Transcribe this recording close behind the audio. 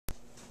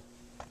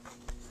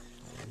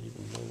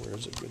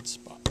good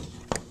spot.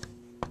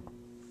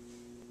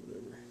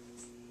 Whatever.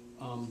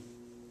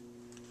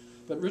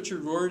 But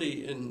Richard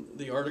Rorty, in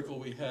the article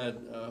we had,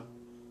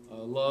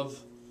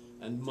 Love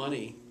and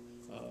Money,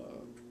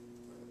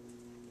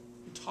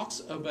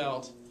 talks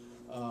about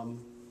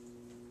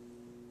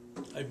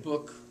a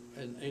book,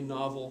 a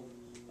novel,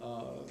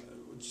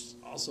 which is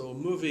also a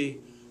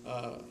movie,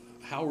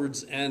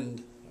 Howard's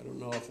End. I don't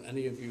know if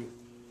any of you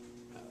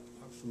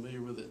are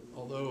familiar with it,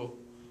 although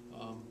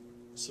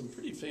some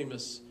pretty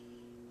famous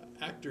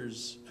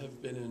actors have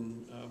been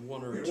in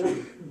one or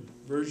two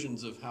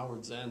versions of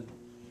Howard's End.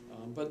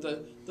 But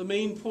the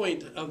main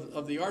point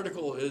of the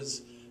article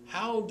is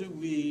how do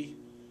we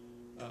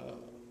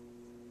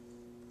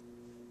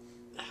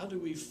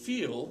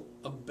feel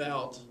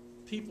about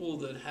people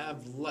that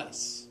have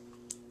less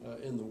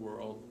in the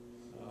world,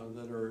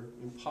 that are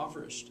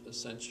impoverished,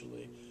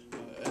 essentially.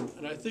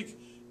 And I think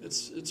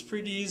it's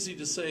pretty easy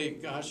to say,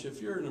 gosh, if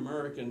you're an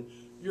American,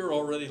 you're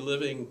already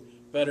living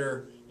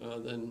better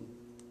than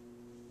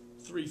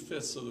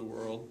 3/5 of the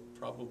world,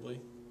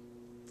 probably.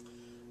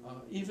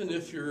 Even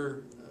if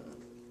you're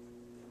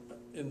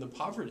in the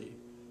poverty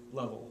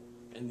level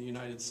in the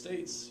United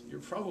States, you're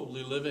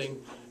probably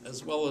living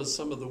as well as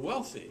some of the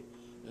wealthy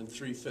in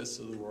 3/5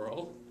 of the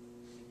world,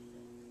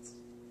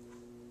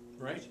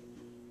 right?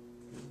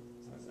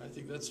 I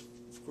think that's,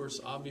 of course,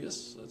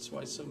 obvious. That's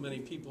why so many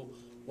people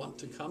want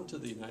to come to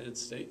the United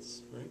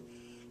States, right?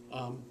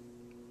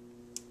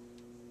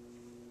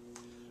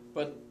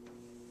 But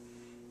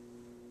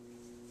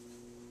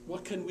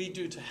what can we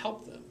do to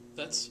help them?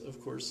 That's,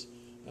 of course,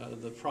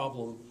 the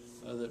problem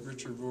that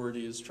Richard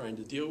Rorty is trying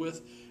to deal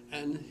with.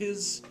 And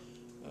his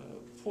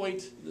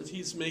point that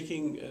he's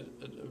making at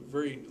a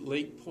very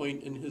late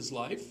point in his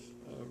life,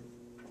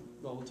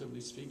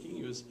 relatively speaking,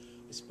 he was,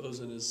 I suppose,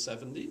 in his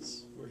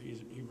 70s where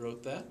he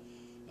wrote that,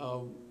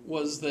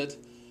 was that,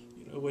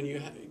 you know, when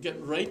you get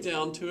right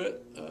down to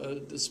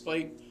it,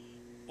 despite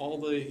all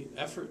the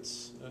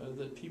efforts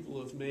that people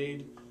have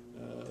made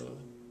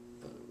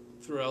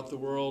throughout the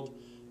world,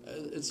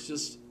 it's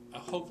just a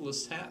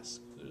hopeless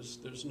task.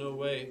 There's no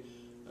way.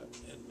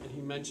 And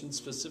he mentioned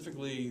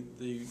specifically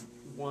the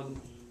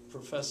one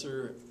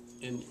professor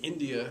in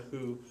India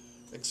who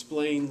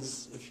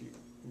explains, if you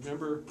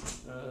remember,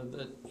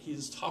 that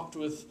he's talked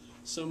with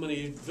so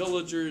many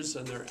villagers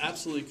and they're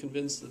absolutely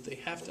convinced that they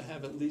have to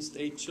have at least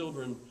 8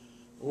 children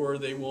or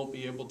they won't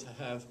be able to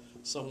have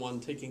someone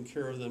taking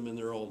care of them in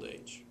their old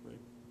age. Right?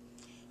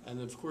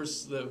 And of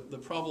course the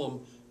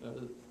problem,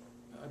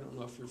 I don't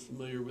know if you're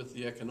familiar with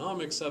the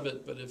economics of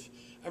it, but if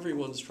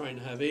everyone's trying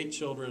to have 8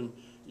 children,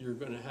 you're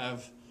going to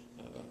have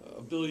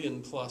 1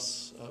 billion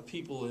plus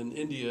people in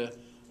India,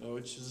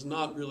 which is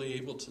not really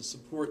able to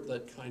support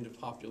that kind of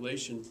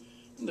population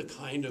and the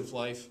kind of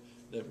life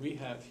that we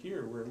have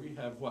here, where we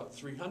have, what,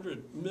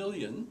 300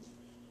 million,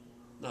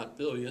 not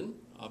billion,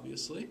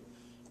 obviously,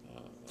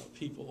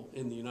 people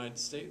in the United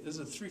States. Is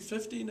it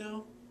 350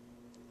 now?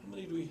 How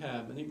many do we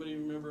have? Anybody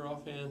remember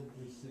offhand?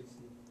 360.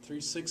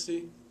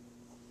 360?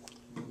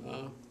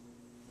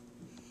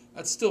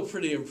 That's still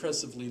pretty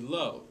impressively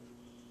low,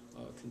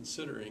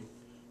 considering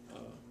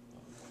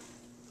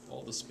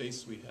all the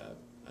space we have.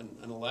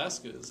 And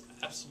Alaska is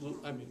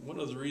absolutely, I mean, one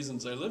of the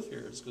reasons I live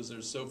here is because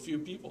there's so few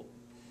people.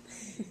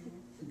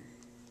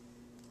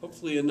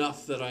 Hopefully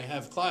enough that I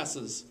have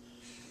classes,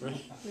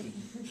 right?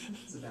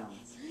 It's a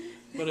balance.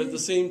 But at the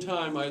same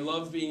time, I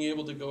love being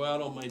able to go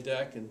out on my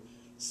deck and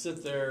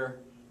sit there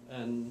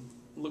and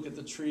look at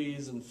the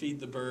trees and feed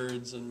the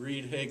birds and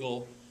read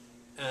Hegel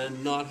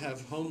and not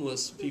have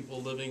homeless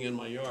people living in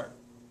my yard.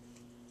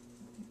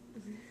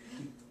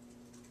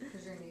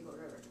 Because you're in Eagle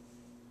River.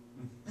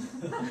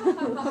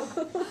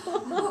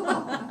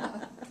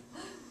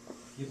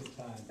 Give it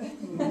time.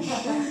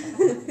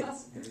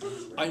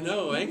 I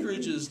know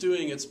Anchorage is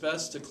doing its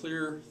best to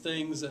clear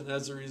things, and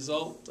as a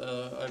result,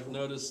 I've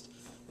noticed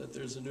that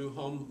there's a new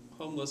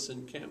homeless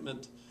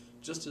encampment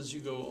just as you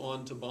go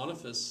on to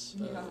Boniface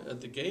at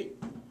the gate.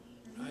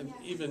 I've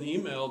even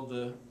emailed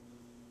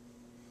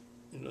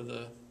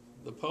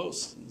the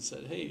post and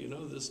said, hey, you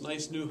know, this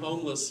nice new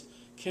homeless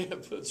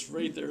camp that's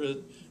right there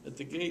at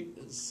the gate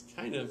is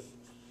kind of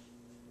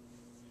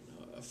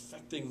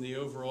affecting the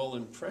overall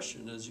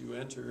impression as you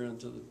enter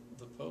into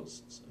the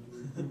post. So.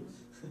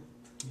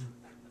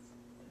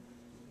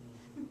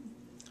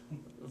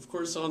 Of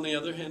course, on the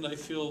other hand, I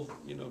feel,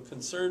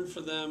 concerned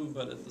for them,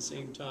 but at the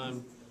same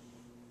time,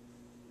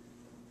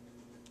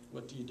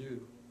 what do you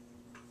do?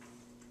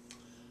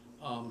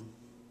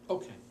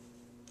 Okay,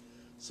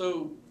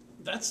 so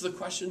that's the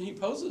question he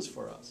poses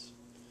for us.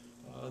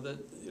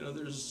 That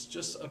there's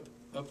just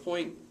a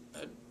point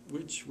at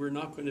which we're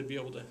not going to be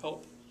able to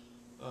help.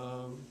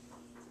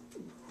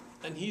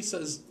 And he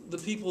says the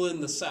people in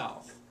the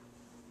South.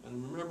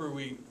 And remember,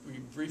 we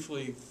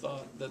briefly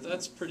thought that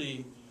that's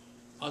pretty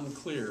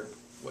unclear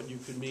what you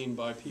could mean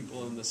by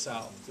people in the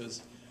South,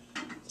 because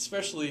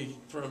especially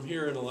from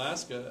here in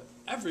Alaska,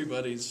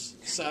 everybody's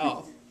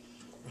South.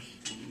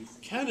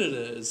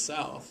 Canada is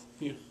South,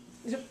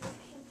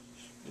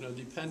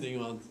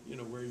 depending on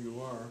where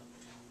you are.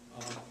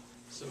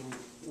 So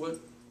what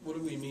do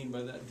we mean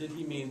by that? Did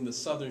he mean the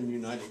southern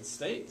United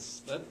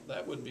States?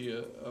 That would be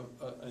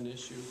an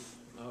issue.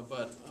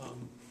 But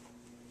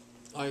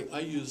I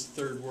use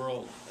third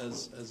world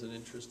as an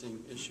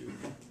interesting issue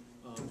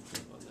on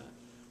that.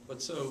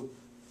 But so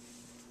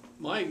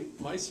my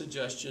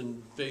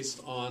suggestion,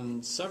 based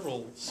on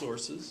several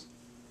sources,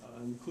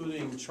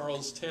 including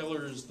Charles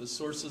Taylor's The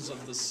Sources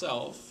of the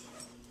Self,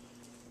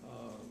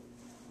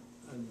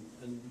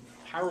 and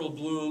Harold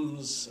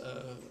Bloom's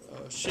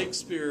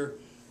Shakespeare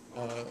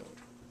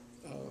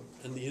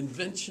and the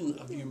Invention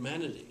of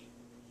Humanity,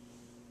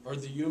 or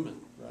the Human,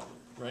 rather,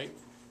 right?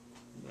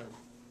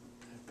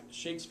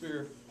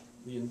 Shakespeare,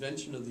 The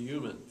Invention of the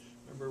Human.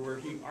 Remember where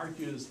he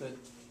argues that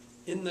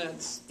in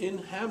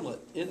Hamlet,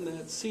 in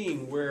that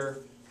scene where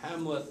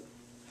Hamlet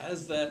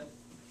has that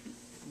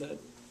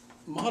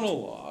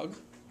monologue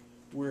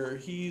where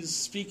he's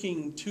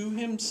speaking to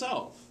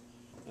himself,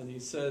 and he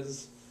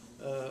says,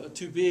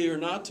 to be or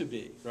not to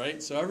be,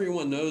 right? So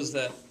everyone knows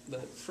that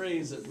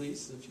phrase, at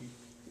least, if you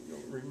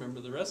don't remember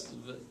the rest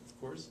of it,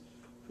 of course.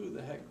 Who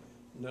the heck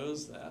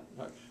knows that?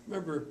 I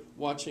remember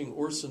watching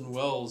Orson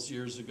Welles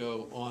years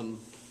ago on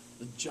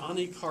the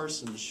Johnny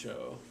Carson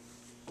show,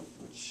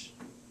 which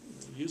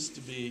used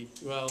to be,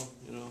 well,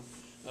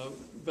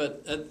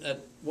 but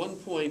at one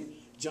point,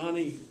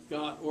 Johnny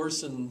got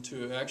Orson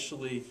to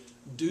actually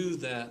do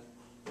that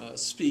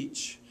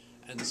speech.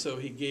 And so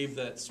he gave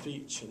that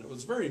speech, and it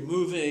was very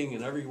moving,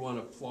 and everyone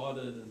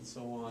applauded and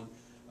so on.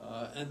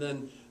 And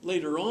then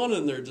later on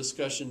in their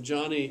discussion,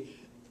 Johnny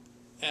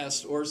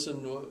asked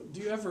Orson, do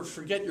you ever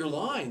forget your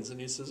lines?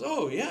 And he says,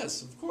 oh,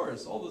 yes, of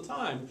course, all the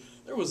time.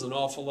 There was an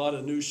awful lot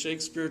of new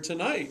Shakespeare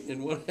tonight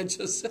in what I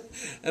just said.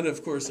 And,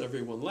 of course,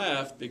 everyone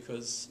laughed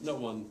because no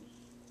one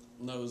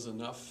knows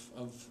enough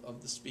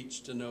of the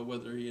speech to know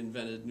whether he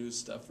invented new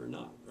stuff or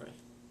not, right?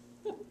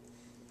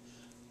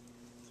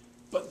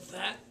 But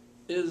that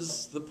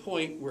is the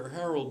point where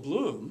Harold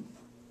Bloom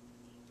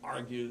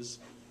argues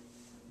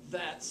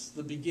that's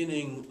the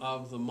beginning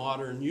of the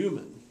modern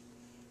human.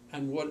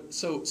 And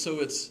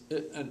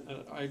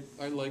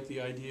I like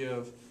the idea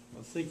of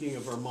thinking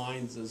of our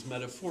minds as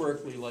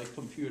metaphorically like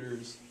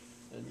computers.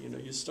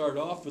 And you start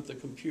off with the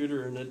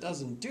computer and it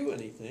doesn't do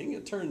anything.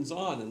 It turns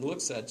on and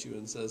looks at you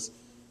and says,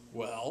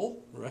 well,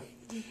 right?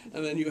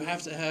 And then you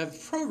have to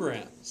have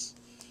programs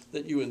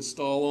that you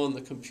install on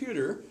the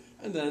computer,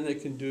 and then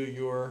it can do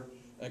your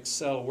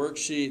Excel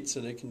worksheets,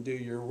 and it can do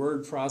your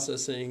word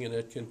processing, and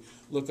it can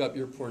look up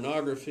your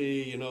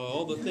pornography,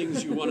 all the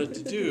things you want it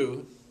to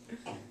do.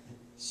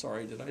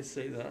 Sorry, did I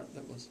say that?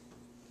 It's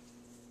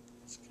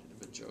kind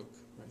of a joke,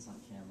 right? It's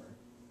on camera.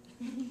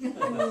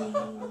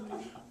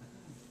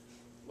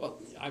 Well,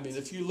 I mean,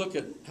 if you look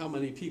at how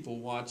many people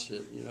watch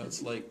it,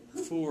 it's like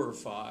 4 or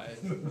 5.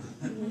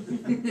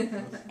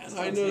 And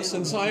I know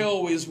since I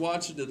always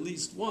watch it at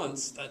least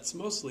once, that's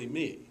mostly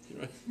me,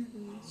 right?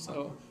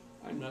 So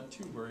I'm not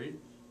too worried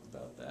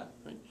about that,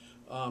 right?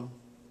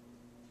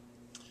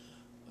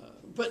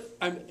 But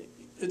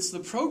it's the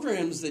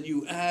programs that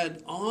you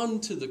add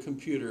onto the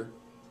computer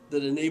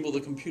that enable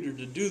the computer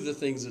to do the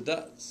things it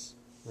does,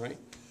 right?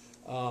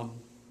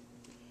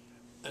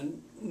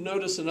 And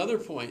notice another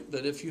point,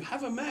 that if you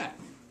have a Mac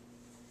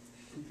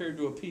compared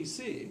to a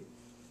PC,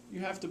 you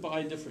have to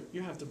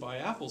buy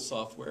Apple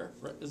software,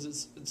 right?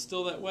 It's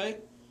still that way,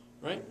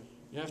 right?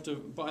 You have to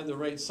buy the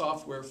right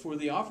software for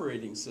the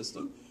operating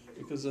system,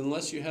 because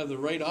unless you have the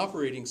right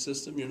operating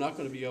system, you're not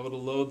going to be able to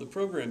load the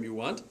program you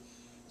want.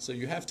 So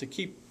you have to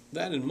keep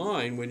that in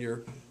mind when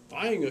you're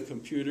buying a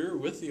computer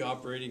with the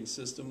operating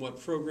system.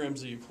 What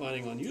programs are you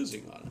planning on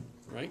using on it,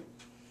 right?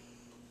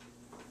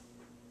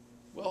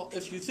 Well,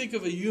 if you think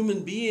of a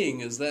human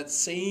being as that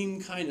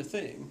same kind of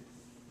thing,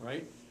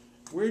 right?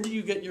 Where do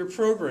you get your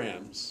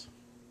programs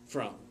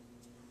from?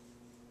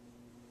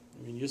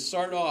 I mean, you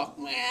start off,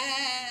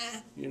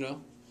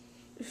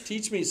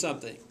 teach me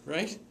something,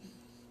 right?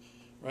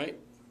 Right?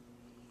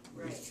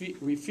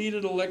 We feed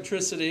it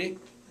electricity,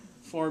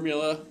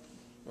 formula,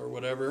 or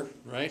whatever,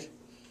 right?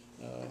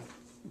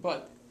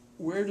 But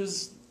where do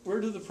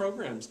the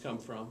programs come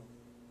from?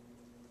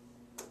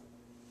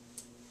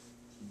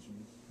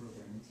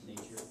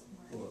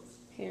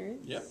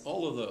 Parents. Yep,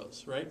 all of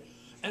those, right?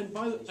 And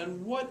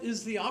what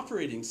is the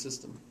operating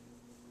system?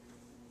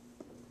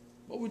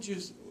 What would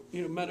you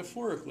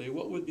metaphorically,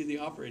 what would be the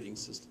operating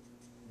system?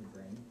 Your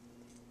brain.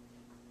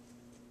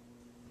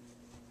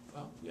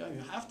 Well, yeah,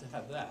 you have to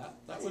have that.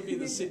 That would be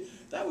the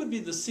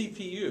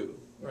CPU,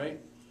 right?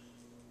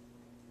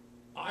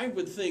 I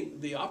would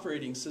think the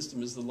operating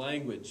system is the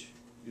language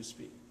you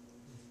speak.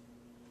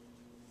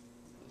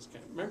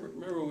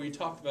 Remember we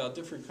talked about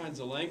different kinds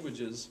of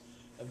languages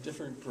have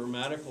different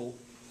grammatical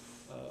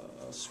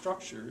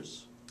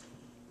structures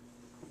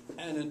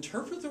and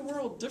interpret the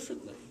world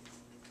differently.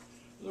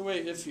 By the way,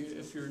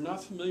 if you're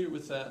not familiar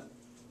with that,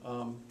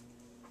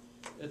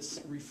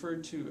 it's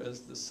referred to as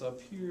the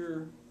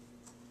Sapir-Whorf.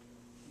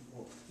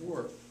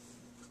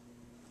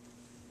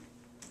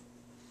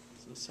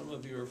 So some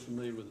of you are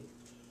familiar with it.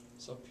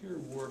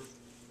 Sapir-Whorf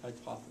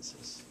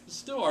hypothesis. We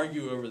still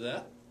argue over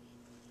that.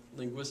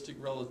 linguistic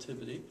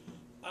relativity.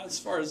 As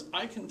far as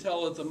I can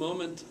tell at the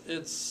moment,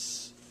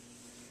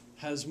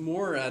 has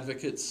more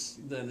advocates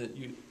than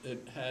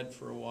it had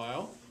for a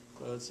while.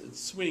 So it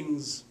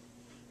swings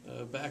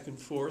back and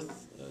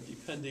forth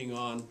depending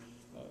on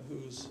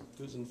who's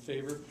in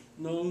favor.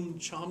 Noam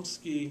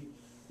Chomsky,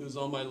 who's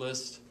on my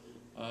list,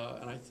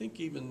 and I think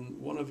even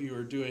one of you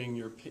are doing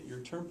your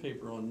term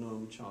paper on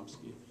Noam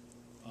Chomsky,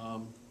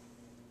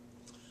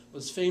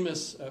 was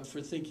famous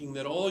for thinking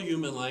that all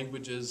human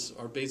languages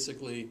are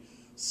basically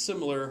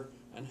similar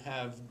and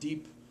have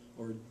deep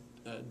or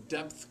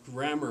depth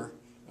grammar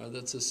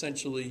that's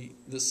essentially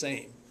the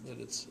same, that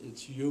it's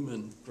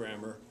human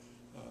grammar.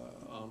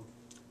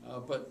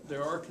 But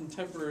there are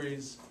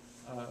contemporaries,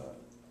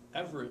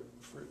 Everett,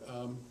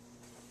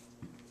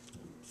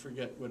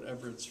 forget what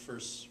Everett's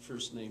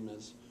first name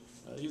is.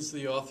 He's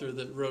the author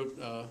that wrote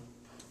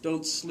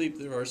Don't Sleep,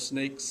 There Are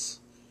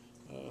Snakes,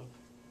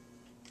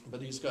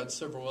 but he's got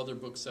several other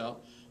books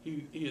out.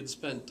 He had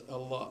spent a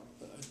lot,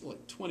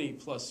 like 20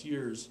 plus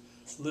years,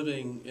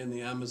 living in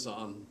the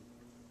Amazon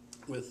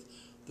with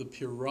the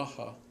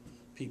Piraha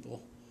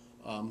people.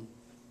 And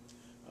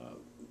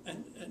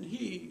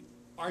he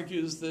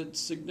argues that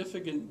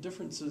significant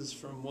differences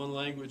from one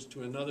language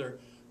to another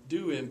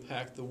do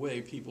impact the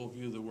way people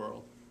view the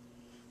world.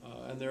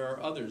 And there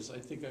are others. I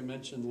think I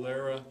mentioned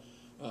Lara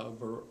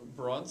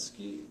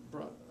Brodsky.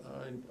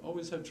 I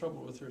always have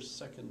trouble with her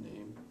second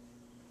name.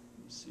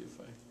 Let me see if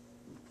I...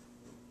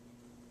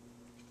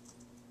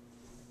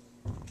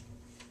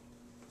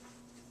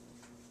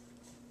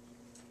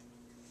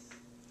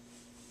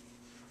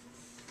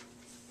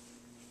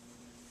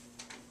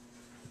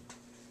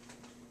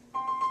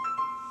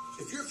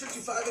 If you're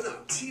 55 and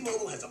up,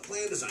 T-Mobile has a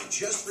plan designed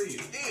just for you.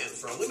 And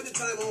for a limited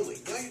time only,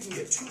 now you can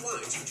get 2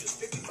 lines for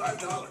just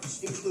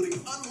 $55, including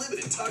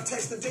unlimited talk,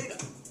 text, and data,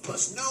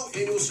 plus no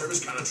annual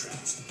service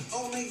contracts.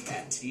 Only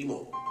at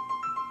T-Mobile.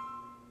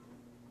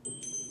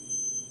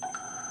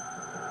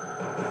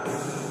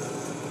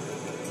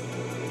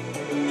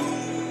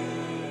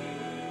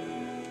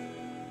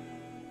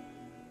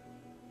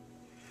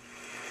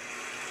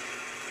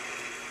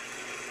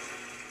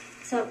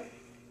 So,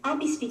 I'll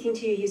be speaking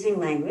to you using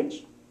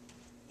language.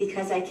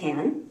 Because I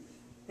can.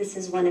 This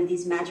is one of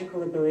these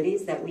magical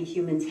abilities that we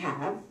humans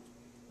have.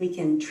 We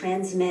can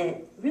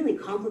transmit really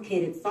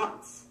complicated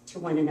thoughts to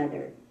one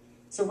another.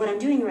 So what I'm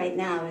doing right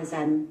now is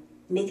I'm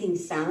making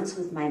sounds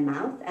with my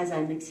mouth as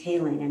I'm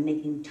exhaling. I'm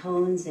making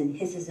tones and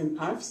hisses and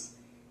puffs,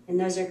 and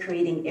those are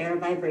creating air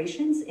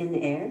vibrations in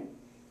the air.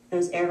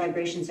 Those air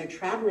vibrations are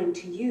traveling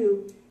to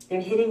you,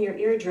 they're hitting your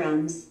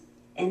eardrums,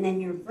 and then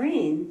your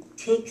brain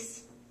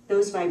takes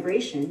those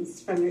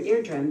vibrations from your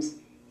eardrums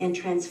and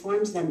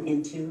transforms them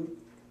into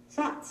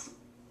thoughts.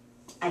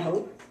 I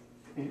hope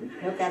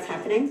that's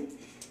happening.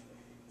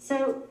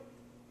 So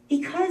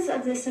because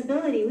of this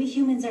ability, we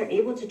humans are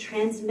able to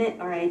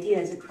transmit our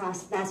ideas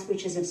across vast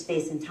reaches of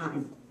space and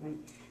time. Right?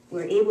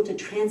 We're able to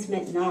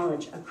transmit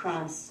knowledge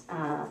across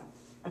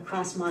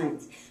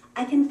minds.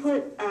 I can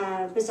put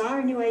a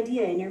bizarre new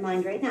idea in your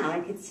mind right now. I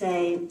could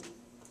say,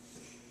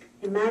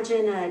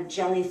 imagine a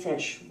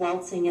jellyfish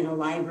waltzing in a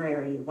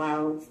library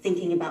while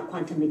thinking about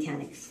quantum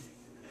mechanics.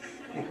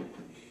 Right.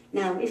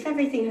 Now, if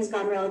everything has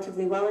gone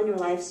relatively well in your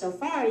life so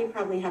far, you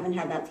probably haven't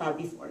had that thought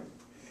before.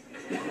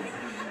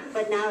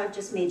 But now I've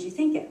just made you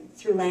think it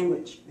through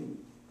language.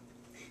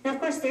 Now, of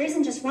course, there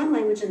isn't just one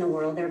language in the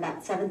world. There are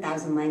about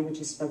 7,000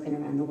 languages spoken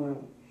around the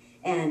world.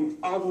 And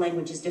all the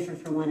languages differ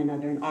from one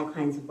another in all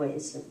kinds of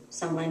ways. So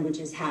some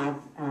languages have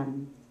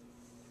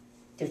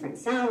different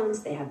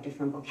sounds, they have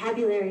different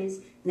vocabularies,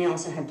 and they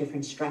also have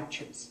different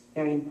structures,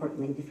 very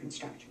importantly, different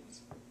structures.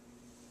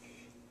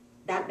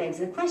 That begs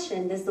the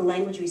question, does the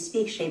language we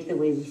speak shape the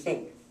way we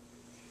think?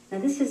 Now,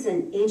 this is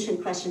an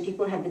ancient question.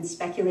 People have been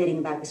speculating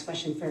about this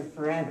question for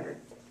forever.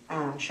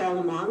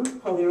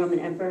 Charlemagne, Holy Roman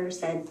Emperor,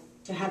 said,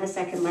 to have a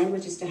second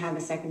language is to have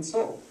a second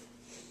soul.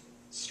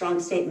 Strong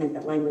statement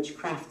that language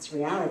crafts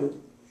reality.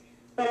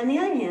 But on the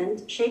other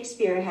hand,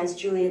 Shakespeare has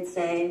Juliet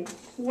say,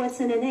 what's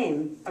in a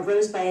name? A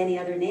rose by any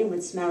other name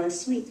would smell as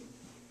sweet.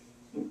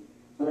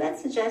 Well, that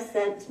suggests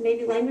that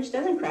maybe language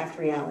doesn't craft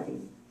reality.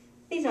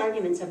 These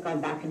arguments have gone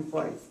back and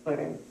forth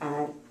for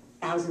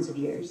thousands of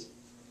years.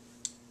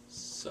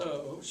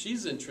 So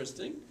she's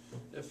interesting.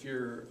 If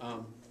you're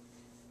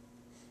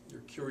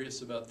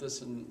curious about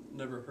this and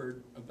never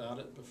heard about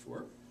it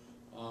before,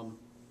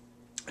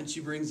 and she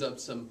brings up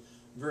some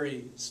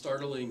very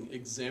startling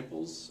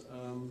examples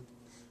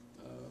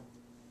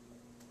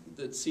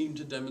that seem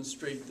to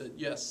demonstrate that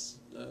yes,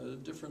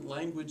 different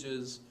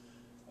languages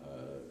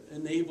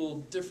enable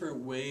different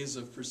ways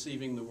of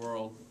perceiving the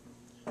world.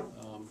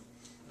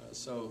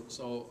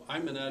 So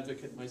I'm an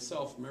advocate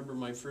myself. Remember,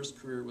 my first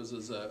career was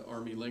as an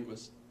Army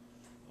linguist.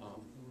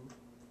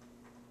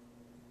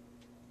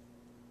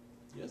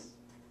 Yes?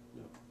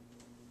 No?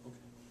 Okay.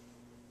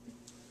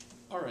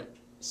 All right.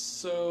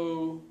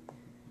 So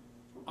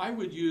I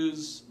would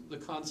use the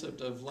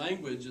concept of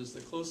language as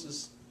the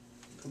closest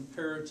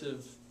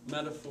comparative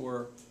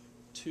metaphor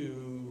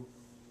to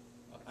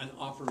an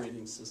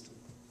operating system.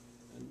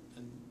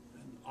 An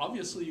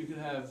obviously, you can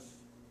have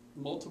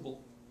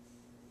multiple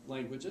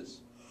languages.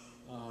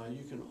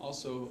 You can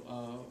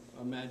also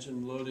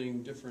imagine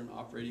loading different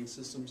operating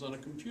systems on a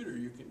computer.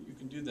 You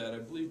can do that. I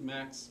believe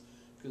Macs,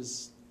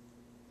 because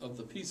of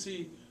the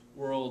PC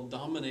world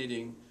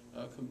dominating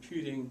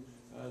computing,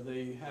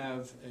 they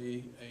have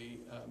a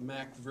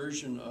Mac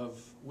version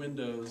of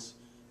Windows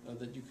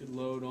that you could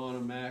load on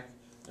a Mac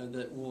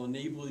that will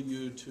enable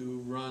you to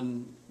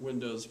run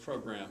Windows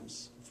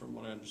programs, from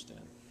what I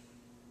understand,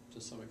 to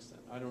some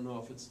extent. I don't know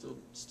if it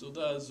still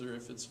does, or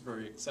if it's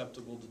very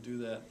acceptable to do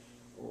that,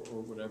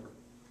 or whatever.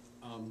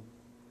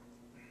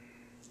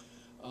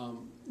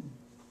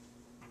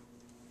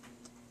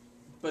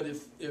 But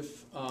if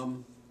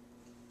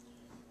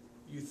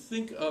you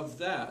think of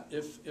that,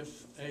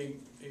 if a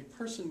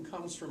person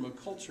comes from a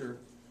culture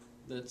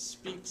that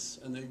speaks,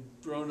 and they've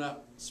grown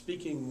up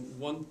speaking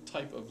one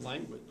type of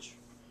language,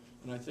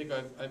 and I think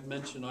I've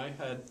mentioned I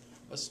had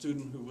a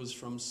student who was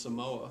from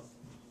Samoa,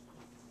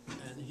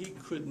 and he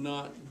could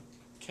not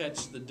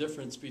catch the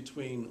difference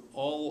between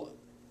all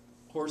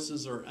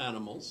horses are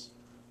animals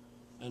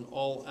and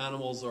all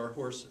animals are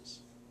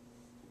horses.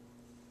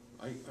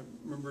 I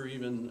remember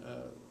even,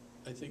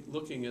 I think,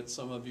 looking at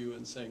some of you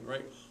and saying,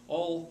 right,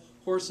 all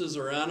horses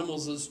are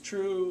animals is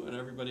true, and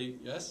everybody,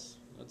 yes,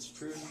 that's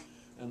true,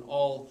 and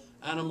all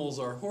animals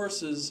are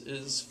horses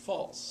is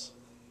false.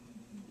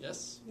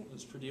 Yes,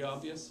 that's pretty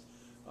obvious.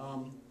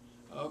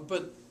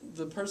 But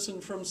the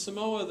person from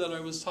Samoa that I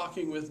was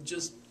talking with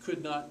just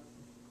could not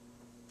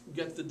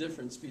get the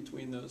difference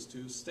between those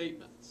two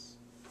statements.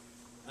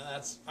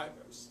 And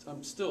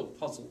I'm still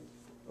puzzled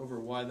over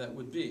why that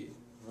would be,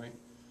 right?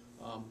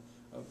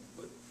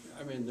 But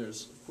I mean,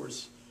 there's, of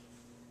course,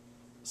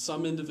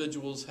 some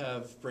individuals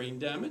have brain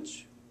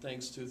damage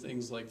thanks to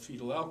things like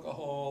fetal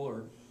alcohol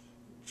or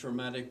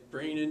traumatic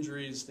brain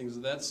injuries, things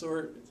of that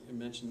sort. I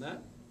mentioned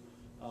that.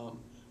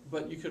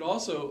 But you could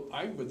also,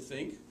 I would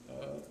think,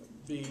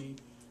 be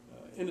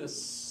in a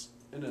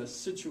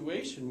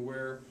situation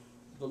where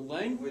the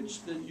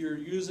language that you're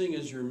using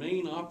as your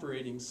main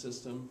operating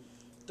system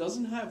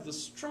doesn't have the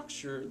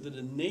structure that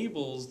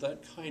enables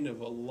that kind of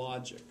a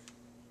logic.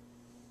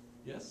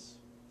 Yes?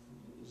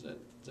 Does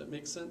that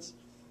make sense?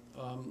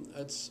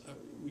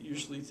 We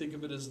usually think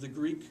of it as the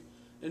Greek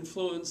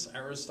influence,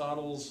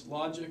 Aristotle's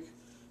logic,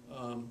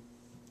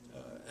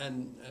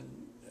 and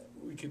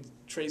we could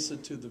trace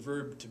it to the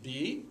verb to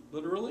be,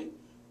 literally.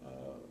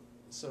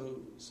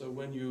 So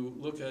when you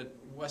look at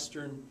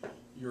Western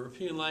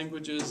European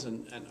languages,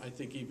 and I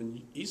think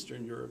even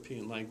Eastern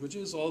European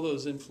languages, all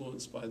those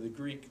influenced by the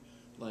Greek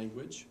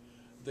language,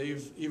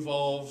 they've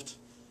evolved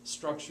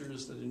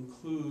structures that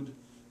include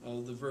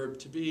the verb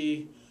to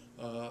be.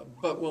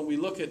 But when we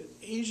look at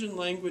Asian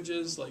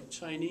languages, like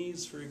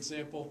Chinese, for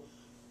example,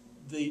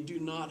 they do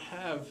not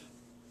have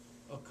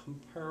a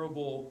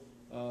comparable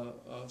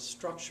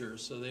structure,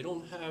 so they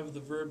don't have the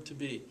verb to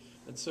be.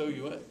 And so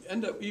you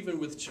end up even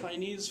with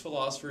Chinese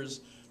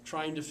philosophers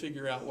trying to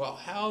figure out, well,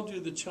 how do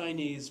the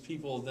Chinese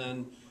people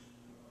then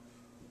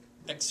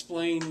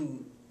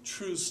explain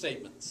true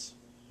statements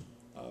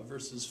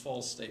versus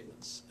false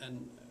statements?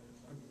 And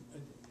I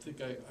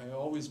think I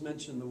always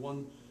mention the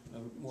one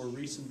more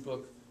recent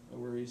book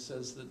where he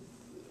says that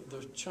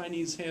the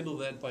Chinese handle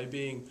that by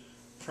being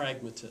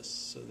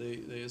pragmatists. So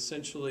they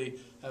essentially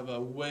have a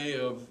way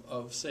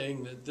of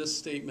saying that this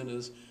statement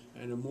is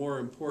kind of more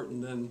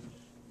important than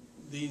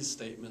these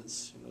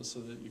statements, so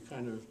that you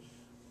kind of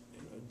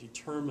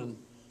determine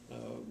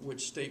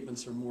which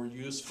statements are more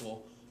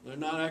useful. They're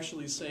not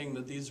actually saying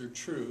that these are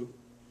true,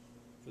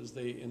 because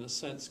they, in a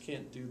sense,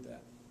 can't do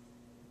that.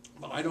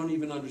 But I don't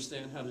even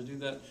understand how to do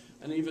that,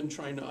 and even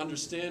trying to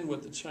understand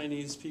what the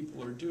Chinese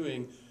people are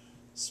doing,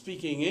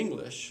 speaking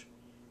English,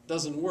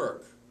 doesn't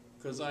work,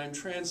 because I'm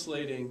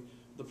translating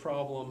the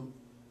problem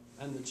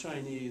and the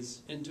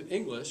Chinese into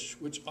English,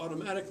 which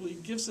automatically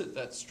gives it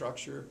that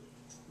structure,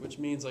 which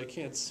means I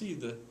can't see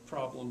the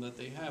problem that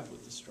they have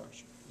with the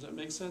structure. Does that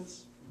make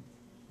sense?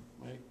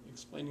 Am I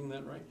explaining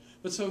that right?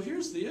 But so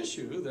here's the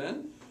issue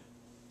then.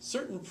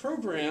 Certain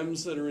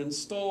programs that are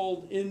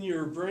installed in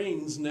your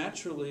brains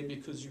naturally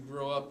because you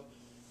grow up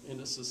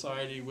in a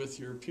society with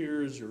your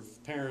peers, your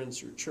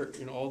parents, your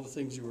church, all the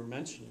things you were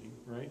mentioning,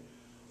 right,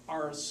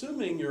 are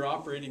assuming your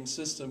operating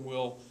system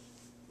will,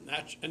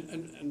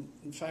 and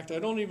in fact, I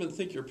don't even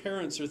think your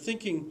parents are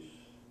thinking,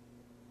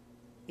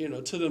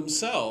 to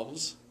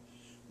themselves,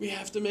 we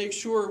have to make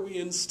sure we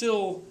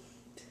instill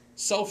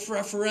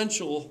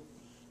self-referential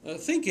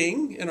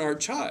thinking in our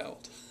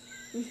child.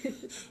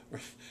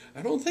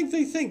 I don't think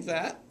they think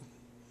that.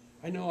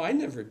 I know I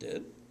never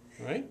did,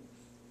 right?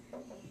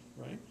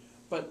 Right?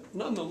 But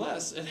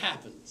nonetheless, it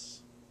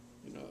happens.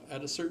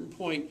 At a certain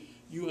point,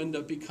 you end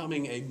up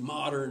becoming a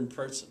modern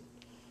person,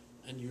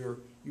 and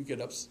you get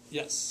up.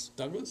 Yes,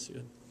 Douglas.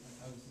 Yeah.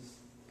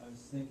 I was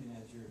thinking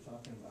as you were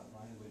talking about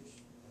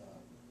language,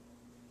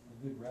 a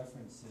good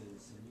reference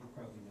is, and you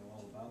probably know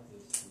all about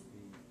this, would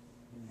be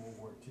in World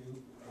War II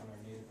when our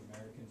Native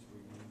Americans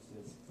were used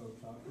as code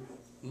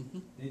talkers.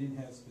 They didn't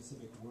have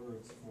specific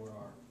words for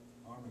our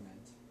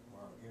armament,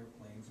 or our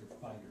airplanes or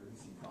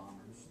fighters and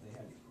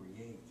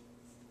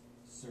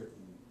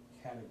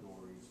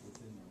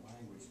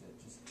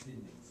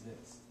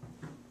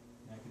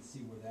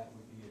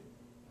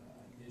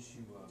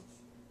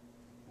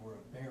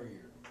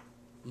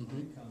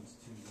it comes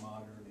to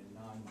modern and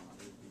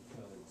non-modern,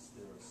 because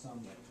there are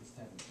some that just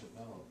haven't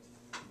developed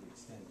to the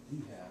extent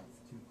we have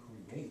to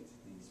create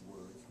these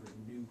words for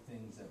new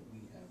things that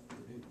we have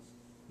produced,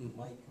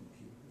 like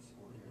computers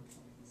or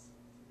airplanes.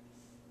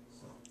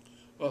 So,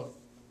 Well,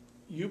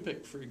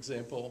 Yupik, for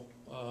example,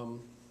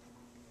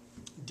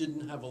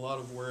 didn't have a lot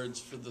of words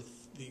for the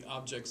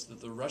objects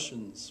that the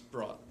Russians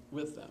brought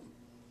with them.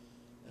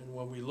 And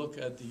when we look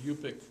at the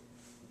Yupik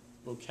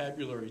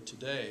vocabulary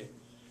today,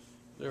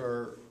 there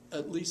are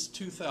at least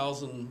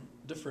 2,000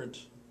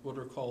 different what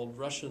are called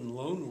Russian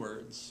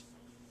loanwords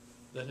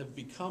that have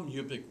become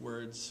Yupik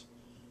words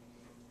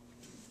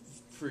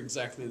for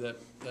exactly that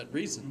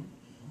reason.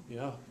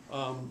 Yeah.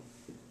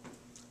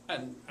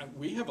 And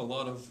we have a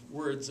lot of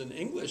words in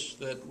English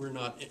that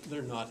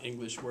they're not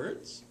English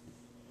words.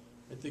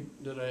 I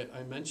think that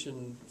I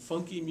mentioned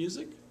funky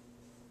music.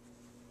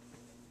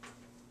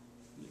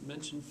 You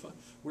mentioned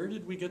where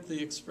did we get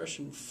the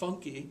expression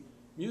funky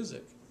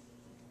music?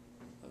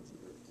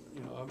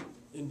 You know, I'm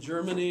in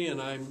Germany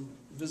and I'm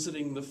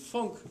visiting the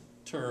Funk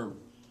term,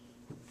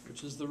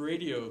 which is the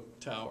radio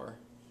tower.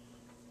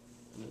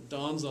 And it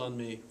dawns on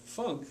me,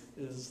 funk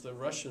is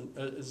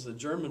the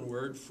German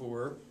word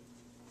for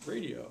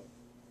radio,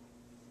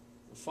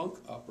 the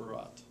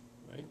Funkapparat,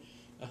 right?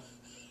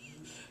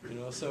 You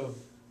know, so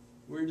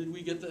where did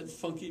we get that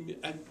funky?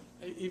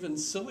 Even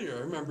sillier, I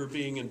remember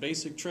being in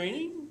basic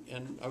training,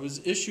 and I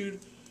was issued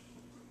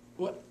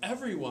what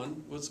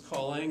everyone was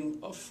calling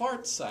a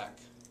fart sack.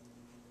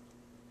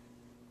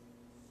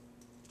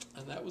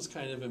 And that was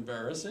kind of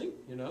embarrassing,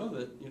 you know,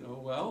 that, you know,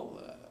 well,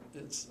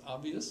 it's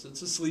obvious,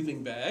 it's a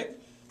sleeping bag,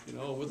 you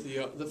know, with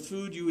the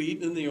food you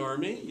eat in the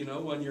Army, you know,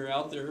 when you're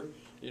out there,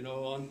 you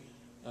know, on,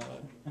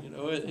 you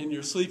know, in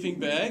your sleeping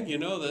bag, you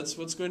know, that's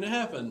what's going to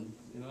happen.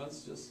 You know,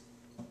 it's just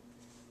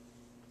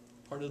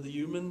part of the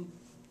human,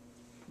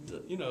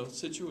 you know,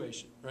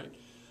 situation, right?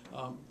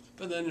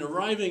 But then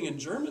arriving in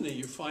Germany,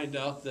 you find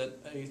out that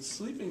a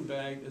sleeping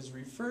bag is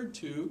referred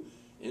to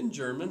in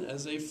German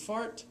as a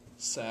fart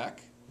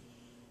sack,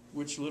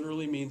 which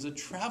literally means a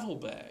travel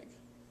bag.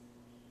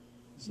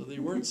 So they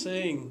weren't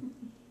saying,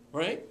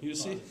 right? You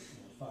see?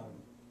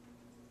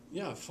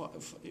 Yeah,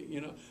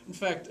 you know. In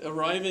fact,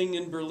 arriving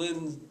in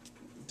Berlin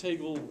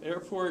Tegel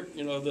Airport,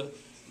 you know, the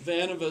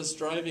van of us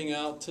driving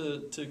out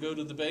to go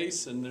to the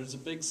base, and there's a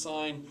big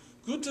sign,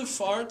 Gute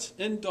Fahrt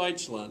in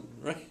Deutschland,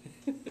 right?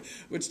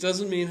 Which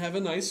doesn't mean have a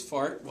nice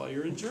fart while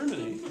you're in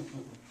Germany.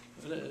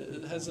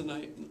 It has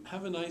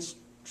have a nice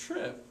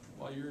trip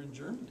while you're in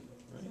Germany,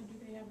 right? So do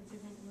they have a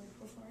different word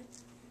for fart?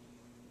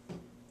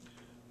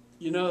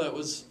 You know,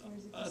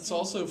 that's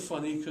also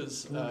funny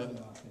because I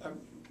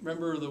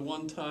remember the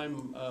one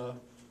time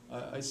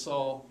I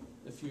saw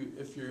if you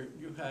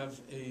have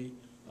a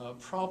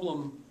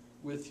problem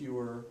with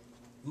your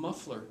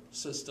muffler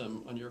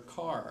system on your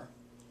car,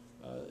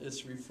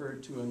 it's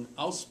referred to an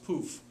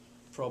Auspuff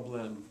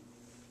problem,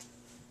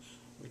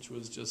 which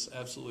was just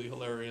absolutely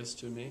hilarious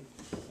to me.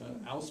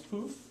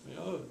 Auspuff, you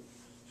know,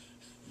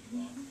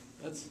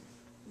 that's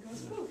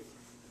Goes poof.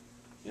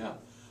 yeah.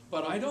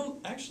 But I don't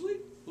actually,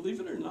 believe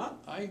it or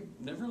not, I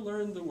never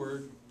learned the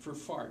word for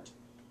fart,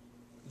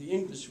 the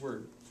English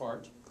word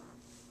fart,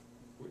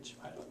 which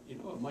I don't, you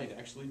know, it might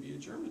actually be a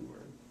German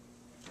word.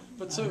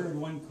 But I heard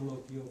one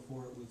colloquial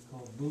for it was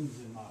called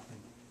Boomsenmachen.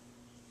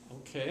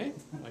 okay,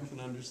 I can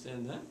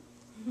understand that.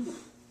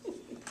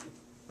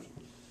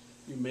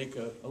 You make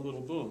a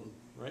little boom,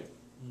 right?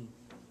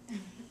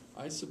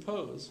 I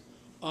suppose.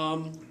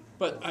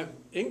 But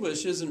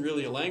English isn't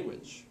really a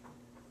language.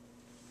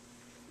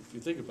 If you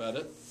think about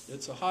it,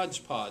 it's a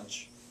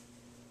hodgepodge,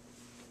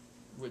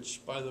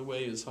 which, by the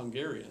way, is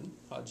Hungarian,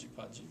 podgy.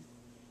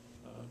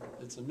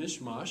 It's a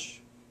mishmash,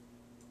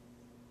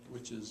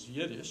 which is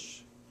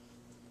Yiddish.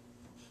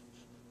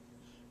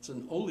 It's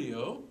an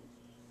olio,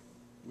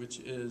 which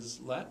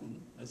is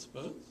Latin, I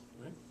suppose,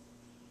 right?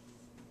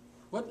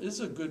 What is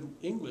a good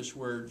English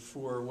word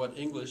for what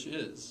English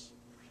is?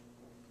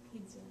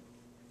 Pizza.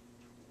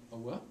 A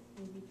what?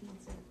 Maybe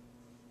pizza.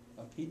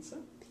 A pizza?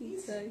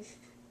 Pizza.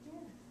 Yeah.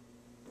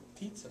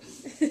 Pizza.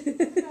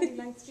 Everybody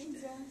likes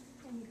pizza.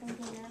 When you come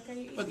to America,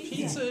 you eat But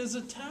pizza is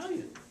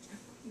Italian.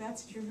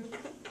 That's true.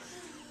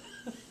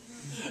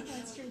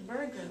 That's true.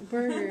 Burger.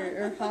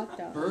 Burger or hot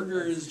dog.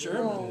 Burger is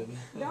German.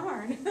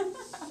 Darn.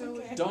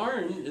 So Okay.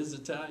 Darn is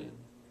Italian.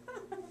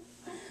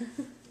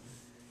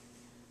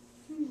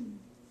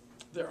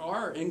 There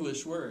are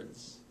English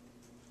words.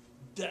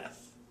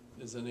 Death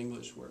is an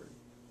English word.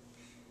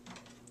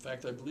 In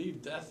fact, I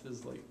believe death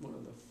is like one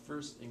of the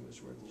first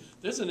English words.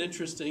 There's an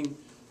interesting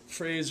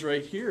phrase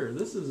right here.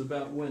 This is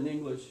about when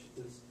English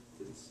is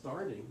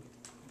starting.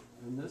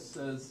 And this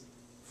says,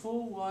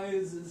 full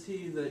wise is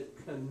he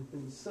that can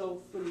himself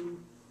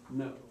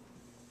know.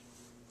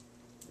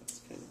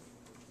 That's kind of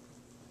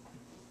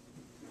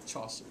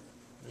Chaucer.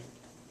 Right?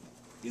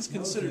 He's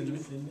considered to be...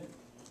 English, isn't it?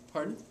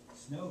 Pardon?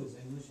 Snow is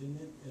English, isn't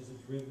it? As a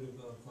derivative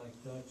of like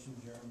Dutch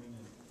and German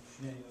and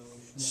Schneo,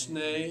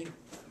 Snay.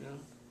 Yeah. You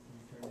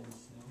turn into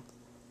snow.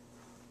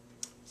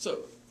 So,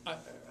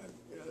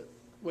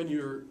 when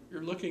you're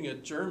looking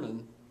at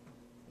German,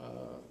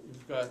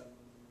 you've got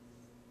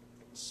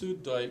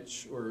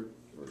Süddeutsch or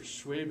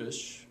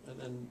Schwäbisch, and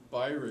then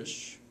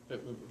Bayerisch,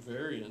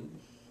 Bavarian,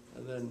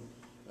 and then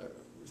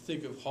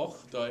think of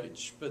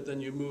Hochdeutsch, but then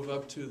you move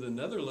up to the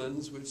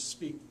Netherlands, which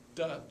speak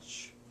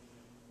Dutch,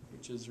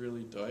 which is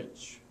really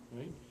Deutsch,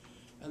 right?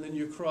 And then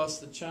you cross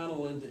the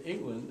channel into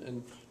England,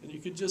 and you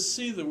could just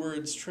see the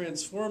words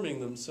transforming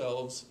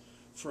themselves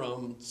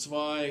from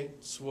zwei,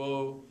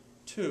 zwo,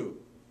 two.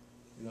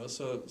 You know,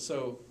 so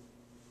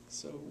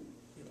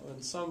you know,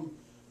 in some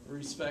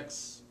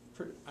respects,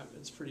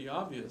 it's pretty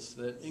obvious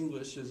that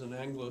English is an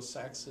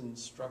Anglo-Saxon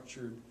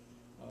structured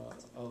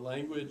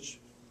language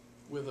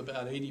with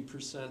about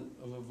 80%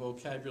 of a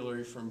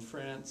vocabulary from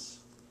France,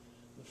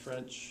 the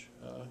French.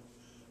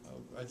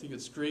 I think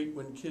it's great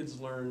when kids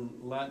learn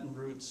Latin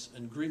roots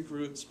and Greek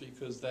roots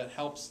because that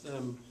helps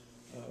them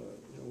you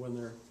know, when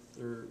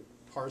they're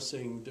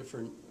parsing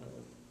different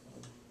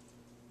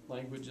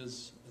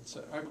languages.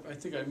 So I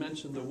think I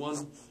mentioned the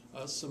one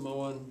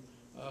Samoan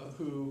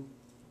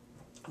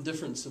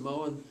different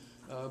Samoan,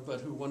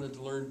 but who wanted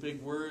to learn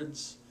big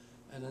words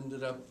and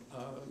ended up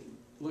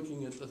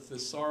looking at the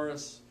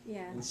thesaurus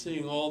and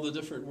seeing all the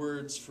different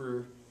words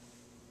for,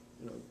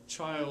 you know,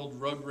 child,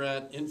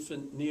 rugrat,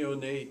 infant,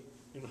 neonate,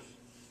 and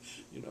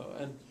you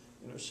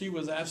know, she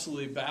was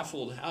absolutely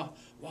baffled.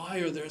 Why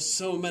are there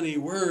so many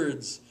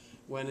words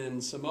when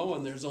in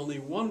Samoan there's only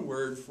one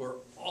word for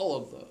all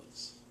of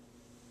those?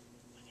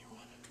 And you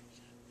wonder,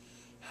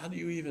 how do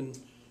you even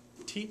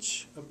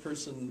teach a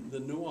person the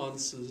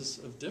nuances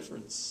of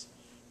difference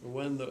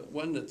when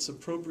it's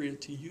appropriate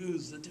to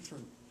use the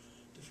different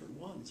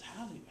ones?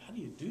 How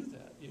do you do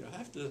that? You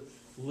have to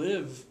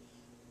live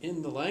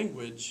in the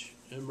language,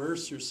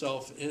 immerse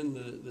yourself in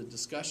the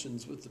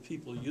discussions with the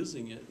people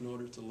using it in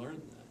order to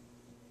learn that.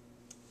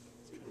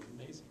 It's kind of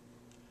amazing.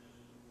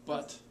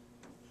 But,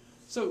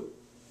 so,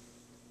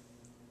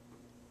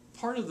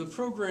 part of the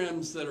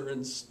programs that are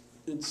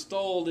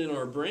installed in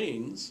our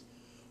brains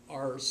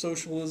are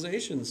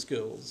socialization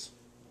skills.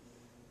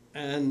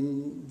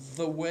 And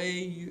the way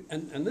you,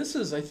 and this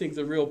is, I think,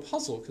 the real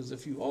puzzle, because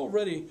if you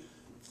already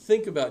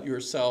think about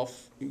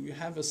yourself, you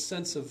have a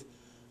sense of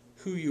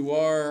who you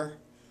are,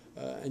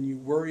 and you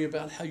worry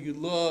about how you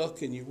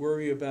look, and you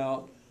worry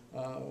about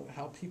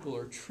how people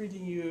are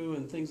treating you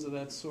and things of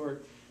that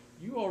sort,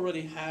 you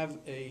already have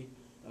a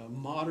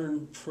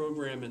modern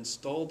program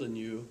installed in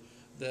you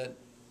that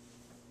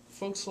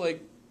folks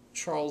like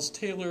Charles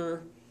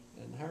Taylor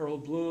and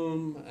Harold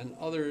Bloom and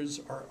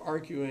others are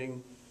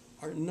arguing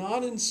are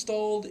not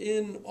installed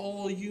in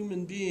all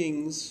human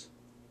beings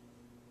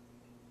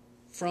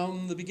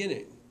from the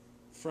beginning,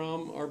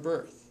 from our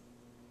birth.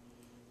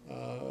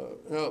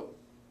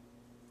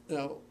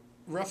 Now,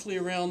 roughly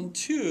around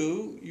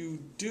 2, you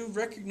do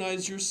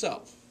recognize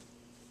yourself.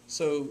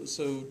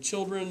 So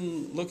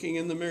children looking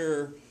in the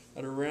mirror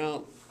at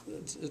around,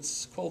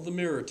 it's called the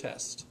mirror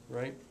test,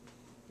 right?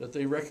 That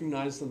they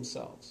recognize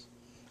themselves.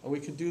 And we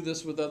could do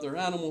this with other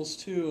animals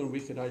too, and we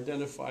could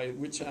identify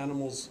which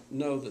animals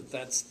know that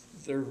that's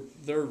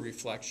their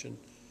reflection.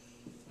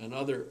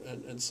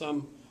 And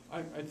some,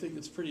 I think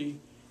it's pretty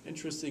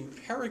interesting.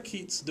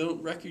 Parakeets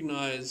don't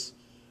recognize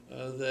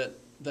that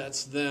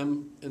that's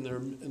them in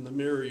the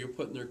mirror you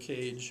put in their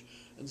cage,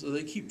 and so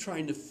they keep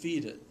trying to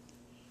feed it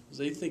because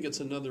they think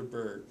it's another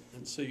bird.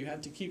 And so you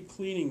have to keep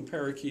cleaning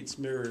parakeets'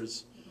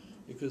 mirrors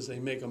because they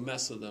make a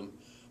mess of them.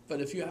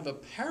 But if you have a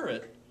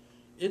parrot,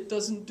 it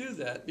doesn't do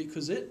that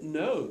because it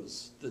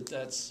knows that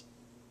that's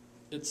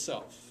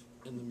itself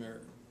in the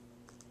mirror.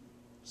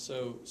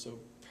 So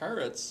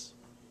parrots,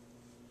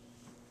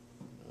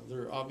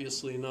 they're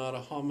obviously not a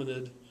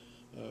hominid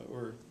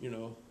or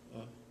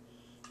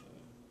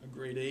a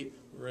great ape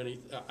or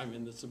anything. I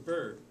mean, it's a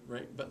bird,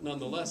 right? But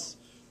nonetheless,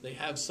 they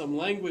have some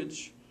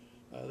language.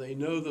 They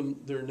know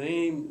their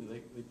name.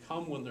 They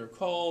come when they're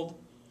called.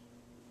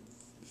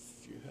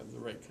 If you have the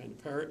right kind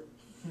of parrot,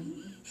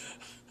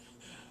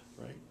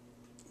 right?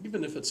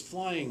 Even if it's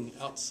flying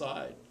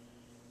outside,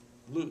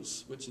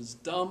 loose, which is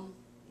dumb.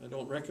 I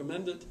don't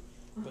recommend it.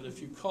 But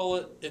if you call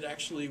it, it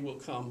actually will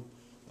come.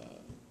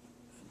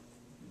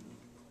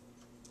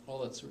 All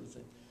that sort of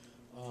thing.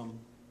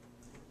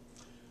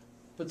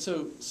 But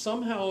so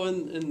somehow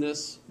in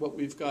this, what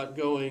we've got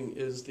going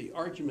is the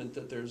argument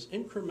that there's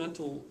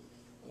incremental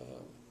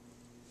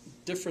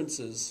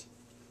differences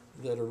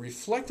that are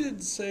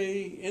reflected,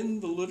 say, in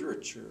the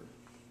literature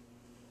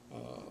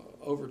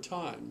over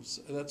time.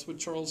 So that's what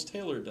Charles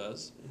Taylor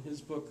does in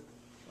his book.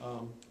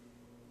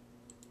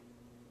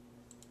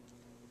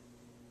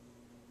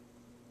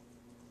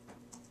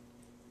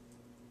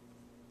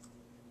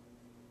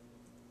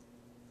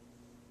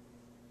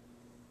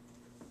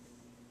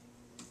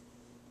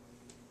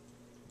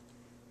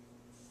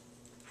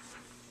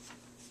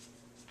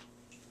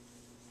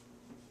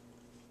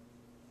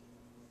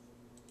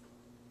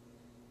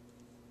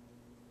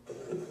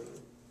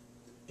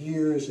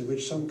 Years in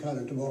which some kind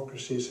of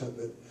democracies have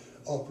been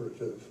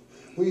operative.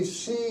 We've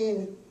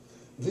seen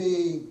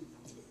the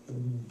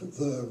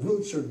the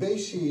roots or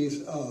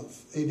bases of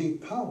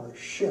innate power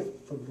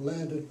shift from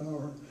landed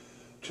power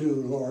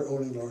to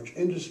owning large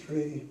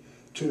industry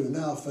to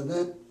now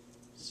finance.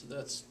 So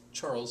that's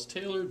Charles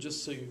Taylor,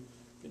 just so you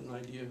get an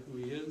idea who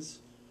he is.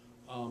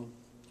 And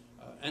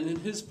in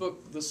his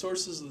book, The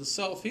Sources of the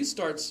Self, he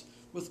starts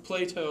with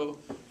Plato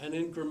and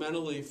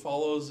incrementally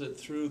follows it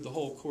through the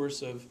whole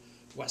course of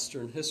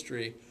Western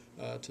history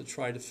to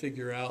try to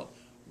figure out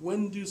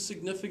when do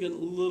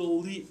significant little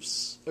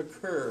leaps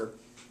occur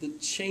that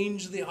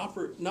change the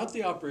not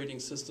the operating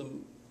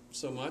system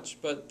so much,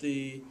 but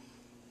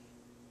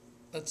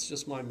that's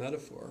just my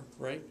metaphor,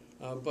 right?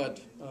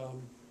 But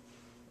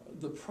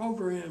the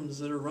programs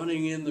that are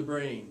running in the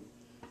brain.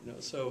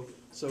 So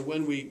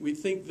when we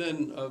think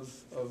then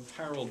of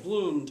Harold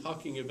Bloom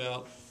talking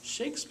about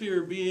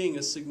Shakespeare being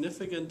a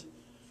significant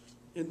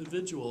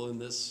individual in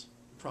this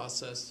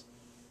process,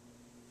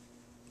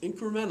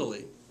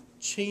 incrementally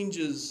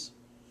changes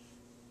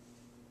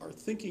our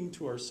thinking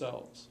to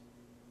ourselves.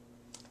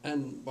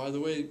 And by the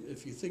way,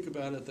 if you think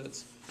about it,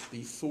 that's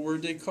before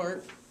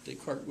Descartes.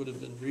 Descartes would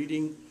have been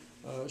reading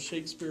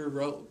Shakespeare,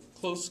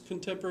 close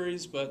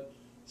contemporaries, but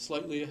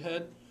slightly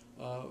ahead.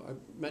 I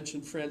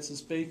mentioned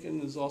Francis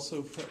Bacon is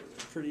also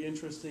pretty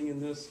interesting in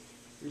this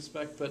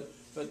respect. But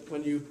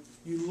when you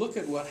look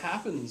at what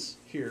happens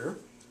here,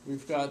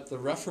 we've got the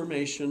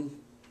Reformation,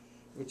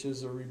 which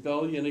is a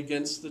rebellion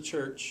against the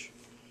church,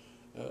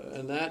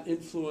 and that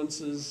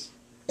influences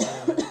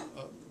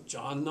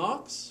John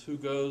Knox, who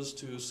goes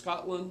to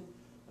Scotland,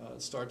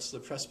 starts the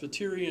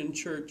Presbyterian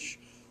Church,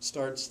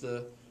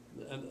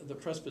 and the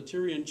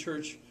Presbyterian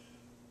Church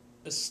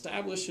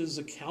establishes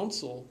a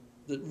council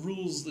that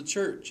rules the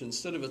church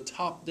instead of a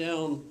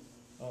top-down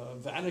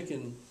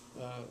Vatican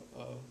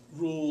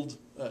ruled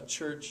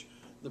church.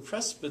 The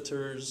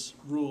presbyters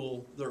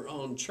rule their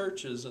own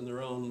churches in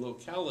their own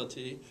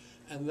locality,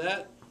 and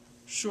that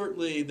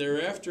shortly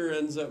thereafter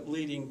ends up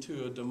leading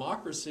to a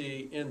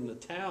democracy in the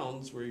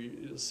towns where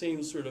the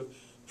same sort of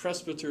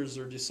presbyters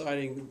are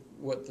deciding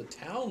what the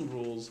town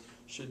rules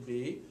should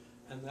be,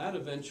 and that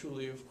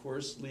eventually, of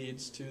course,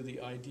 leads to the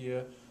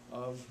idea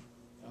of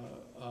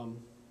a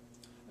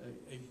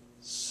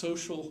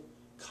social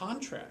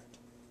contract,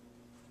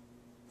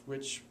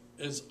 which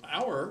is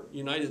our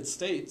United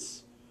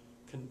States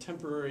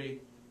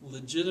contemporary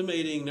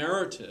legitimating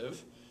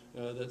narrative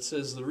that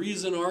says the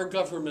reason our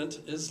government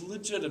is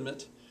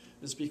legitimate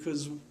is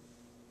because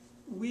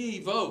we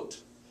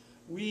vote.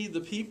 We,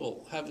 the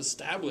people, have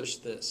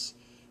established this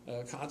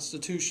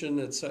Constitution.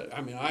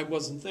 I mean, I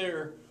wasn't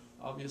there,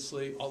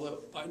 obviously, although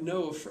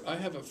I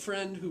have a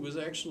friend who was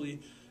actually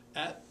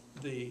at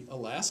the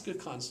Alaska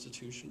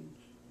Constitution,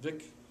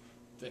 Vic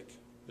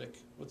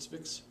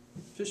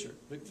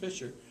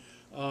Fisher.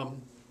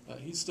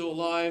 He's still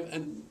alive,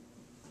 and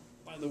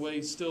by the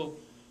way, still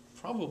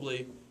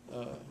probably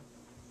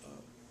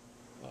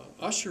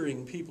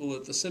ushering people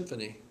at the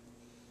symphony.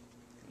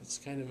 It's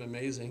kind of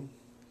amazing.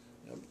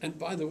 And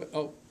by the way,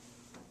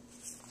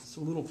 it's a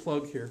little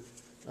plug here.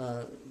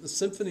 The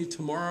symphony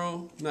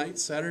tomorrow night,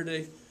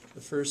 Saturday,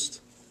 the 1st,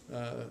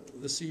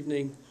 this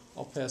evening,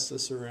 I'll pass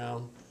this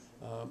around,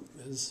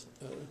 is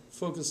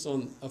focused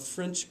on a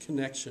French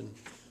connection.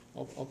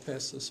 I'll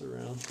pass this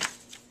around.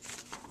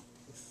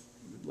 If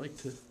you'd like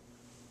to,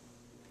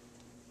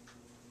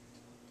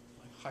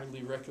 I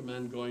highly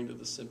recommend going to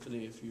the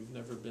symphony if you've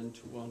never been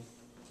to one.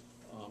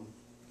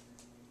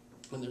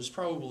 And there's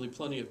probably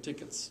plenty of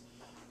tickets.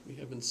 We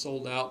have been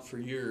sold out for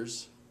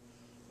years,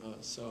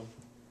 so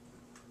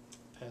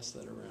pass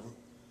that around.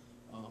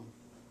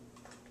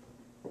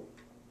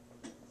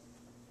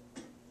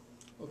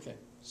 Okay,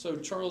 so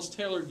Charles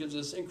Taylor gives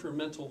us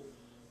incremental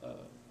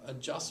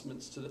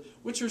adjustments to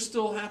which are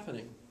still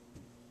happening,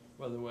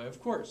 by the way. Of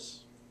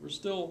course, we're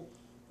still,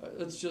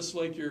 it's just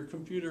like your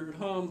computer at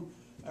home.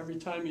 Every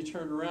time you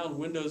turn around,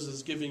 Windows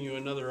is giving you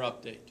another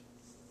update,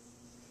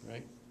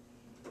 right?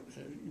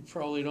 You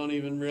probably don't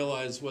even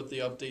realize what the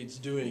update's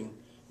doing.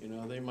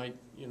 They might,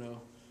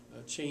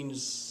 change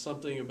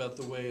something about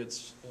the way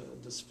it's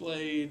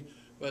displayed,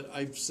 but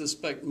I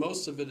suspect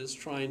most of it is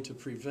trying to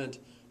prevent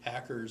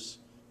hackers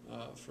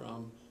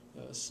from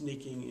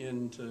sneaking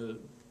into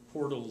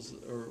portals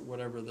or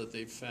whatever that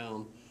they've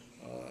found.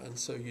 And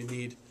so you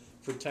need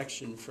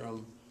protection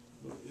from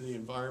the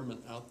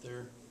environment out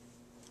there,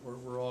 or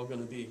we're all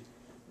going to be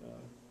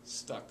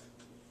stuck.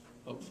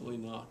 Hopefully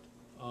not.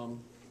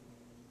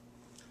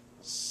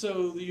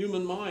 So the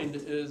human mind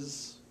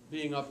is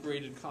being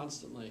upgraded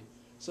constantly.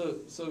 So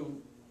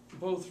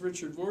both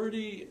Richard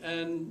Rorty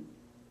and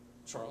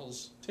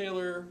Charles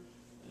Taylor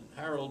and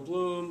Harold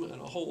Bloom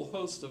and a whole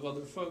host of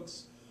other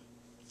folks,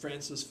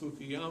 Francis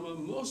Fukuyama,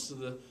 most of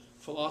the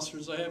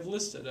philosophers I have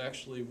listed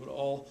actually would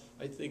all,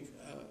 I think,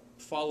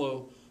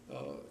 follow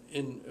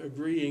in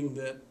agreeing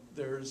that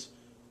there's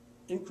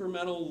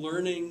incremental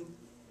learning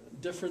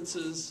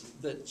differences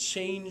that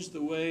change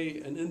the way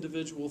an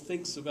individual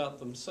thinks about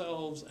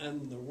themselves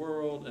and the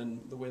world and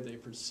the way they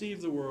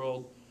perceive the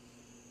world.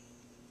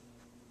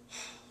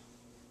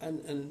 And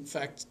in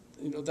fact,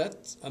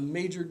 that's a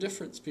major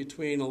difference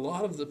between a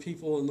lot of the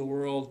people in the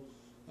world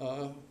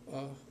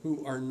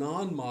who are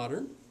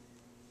non-modern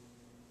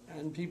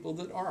and people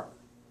that are,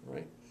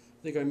 right?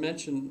 I think I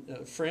mentioned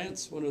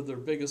France, one of their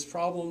biggest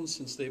problems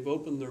since they've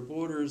opened their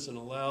borders and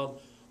allowed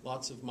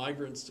lots of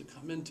migrants to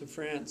come into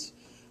France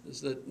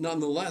is that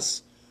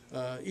nonetheless,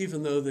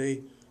 even though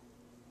they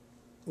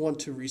want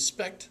to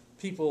respect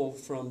people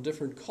from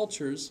different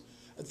cultures,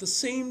 at the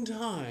same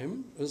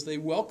time as they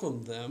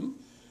welcome them,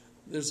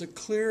 there's a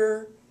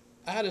clear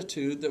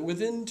attitude that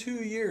within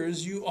 2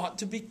 years you ought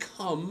to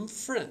become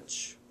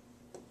French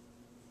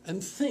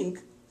and think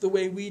the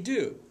way we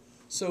do.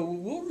 So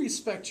we'll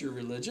respect your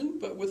religion,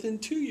 but within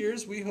 2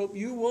 years we hope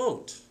you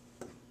won't.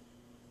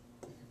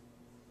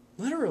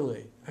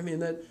 Literally. I mean,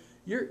 that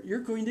you're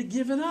going to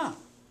give it up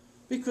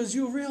because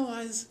you'll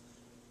realize,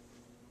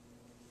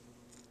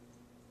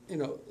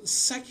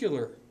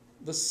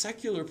 the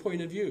secular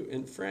point of view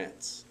in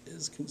France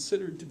is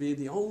considered to be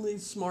the only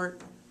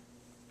smart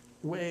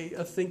way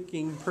a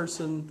thinking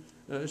person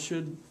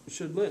should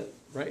live,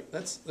 right?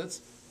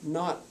 That's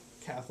not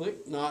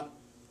Catholic, not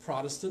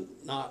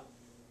Protestant, not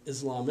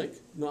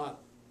Islamic, not...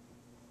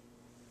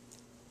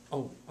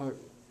 Oh, I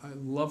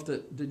loved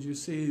it. Did you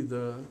see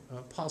the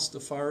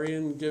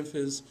Pastafarian give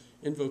his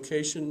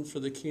invocation for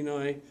the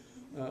Kenai?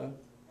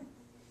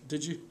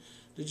 Did you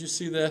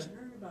see that? I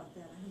heard about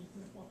that. I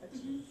didn't watch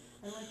it.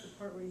 I like the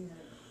part where you had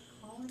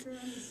a colander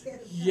on his head.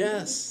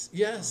 Yes.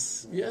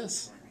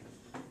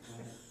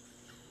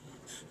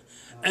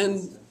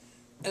 And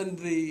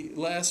the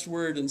last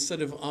word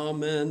instead of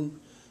amen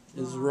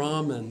is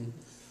ramen.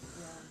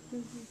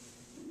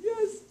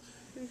 Yes.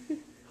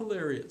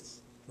 Hilarious,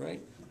 right?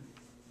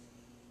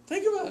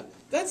 Think about it.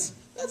 That's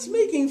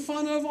making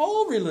fun of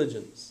all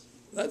religions.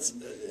 That's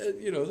a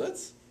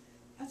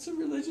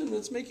religion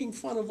that's making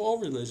fun of all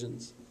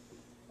religions.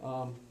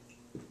 I'm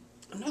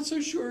not so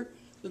sure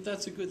that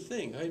that's a good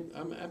thing.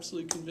 I'm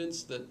absolutely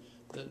convinced that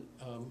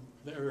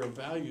there are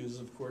values,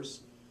 of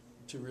course,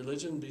 to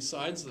religion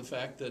besides the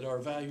fact that our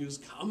values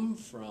come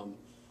from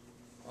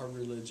our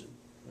religion,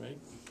 right?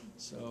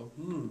 So,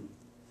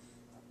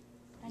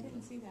 I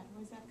didn't see that.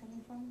 Where's that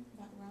coming from?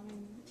 That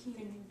ramen thing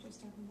you were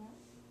just talking about?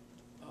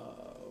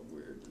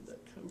 Where did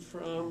that come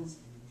from?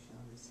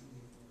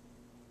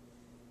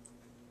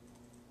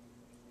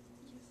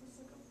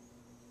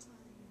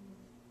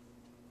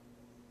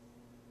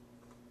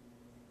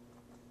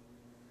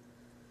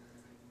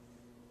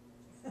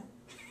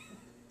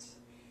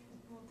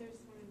 Well,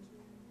 there's one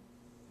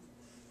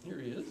Here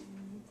he is.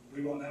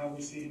 We will now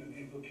receive an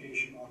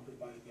invocation offered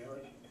by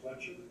Barrett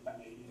Fletcher.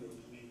 May either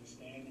remain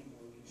standing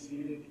or be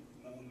seated.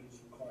 No one is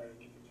required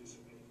to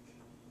participate.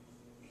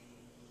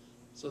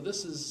 So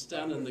this is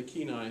down in the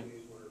Kenai.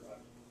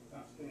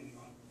 Not standing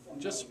on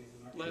Just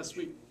last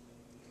week.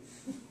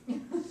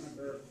 I'm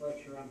Barrett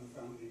Fletcher. I'm the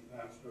founding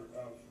pastor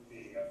of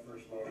the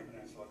First Lower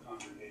Peninsula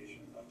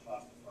Congregation of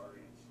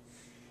Pastafarians.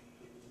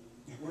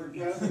 We're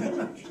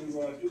gathered to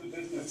do the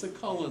business That's a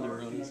colander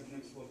of on the his...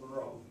 Peninsula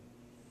Borough.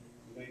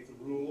 Make the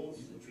rules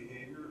of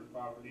behavior and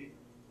property,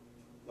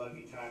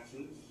 levy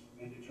taxes,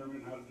 and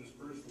determine how to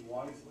disperse them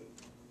wisely.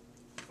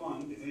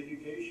 Fund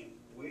education,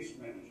 waste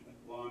management,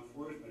 law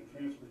enforcement,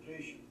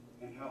 transportation,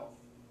 and health.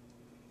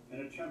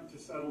 And attempt to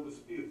settle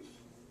disputes,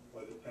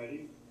 whether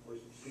petty or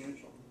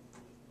substantial.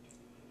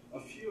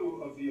 A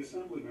few of the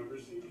assembly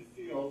members seem to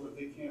feel that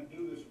they can't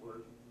do this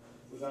work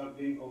without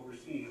being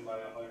overseen by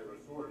a higher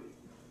authority.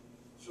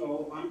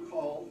 So I'm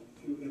called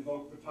to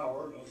invoke the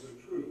power of the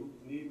true,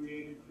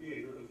 inebriated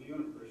creator of the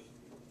universe,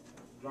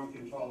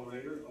 drunken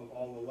tolerator of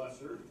all the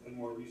lesser and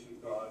more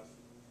recent gods,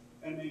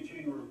 and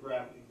maintainer of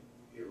gravity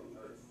here on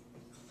earth.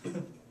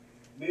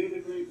 May the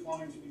great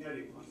flying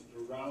spaghetti monster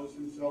rouse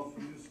himself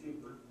from his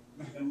stupor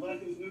and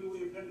let his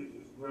noodly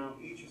appendages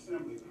ground each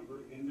assembly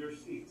member in their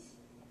seats,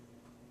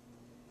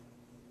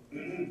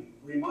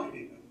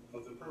 reminding them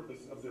of the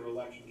purpose of their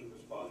election to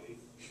this body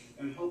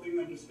and helping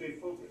them to stay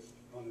focused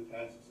on the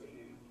tasks at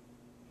hand.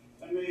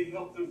 And may he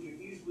help them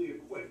to easily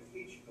equip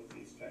each of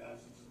these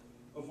tasks,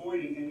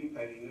 avoiding any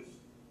pettiness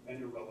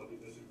and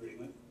irrelevant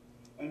disagreement,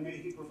 and may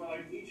he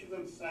provide each of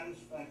them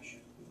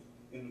satisfaction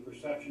in the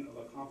perception of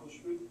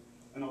accomplishment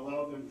and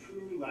allow them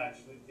true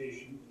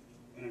relaxation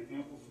and an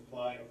ample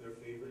supply of their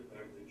favorite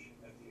beverage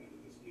at the end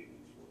of this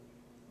evening's work.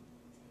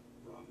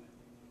 Ramen.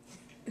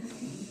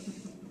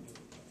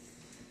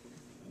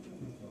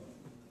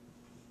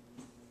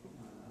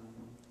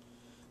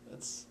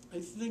 That's, I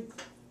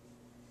think,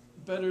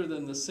 better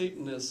than the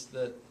Satanists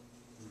that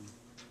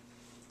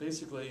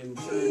basically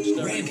encouraged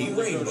Randy everyone to go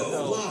to Rainbow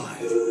hell.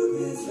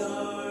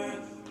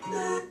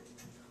 Live.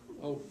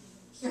 Oh.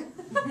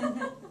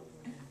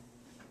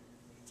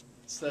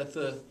 Is that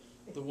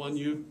the one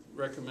you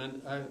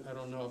recommend? I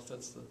don't know if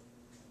that's the...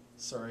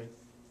 Sorry.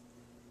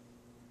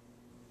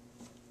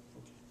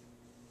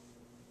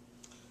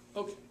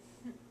 Okay.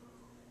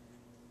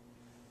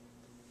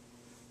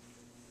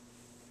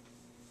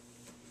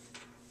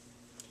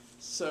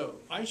 So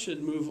I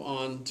should move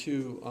on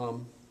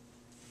to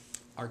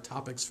our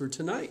topics for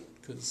tonight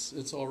because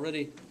it's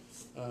already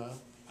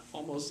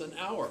almost an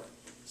hour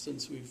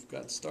since we've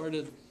got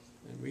started,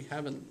 and we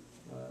haven't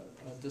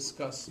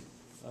discussed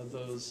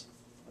those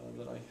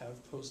that I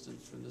have posted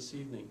for this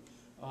evening.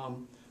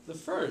 The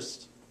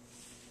first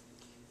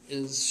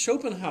is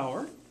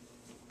Schopenhauer,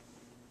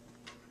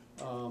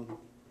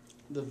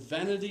 The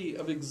Vanity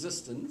of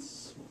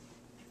Existence.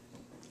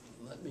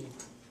 Let me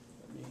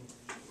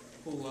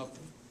pull up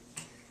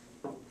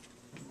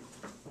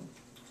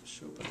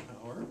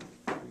Schopenhauer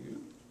for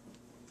you.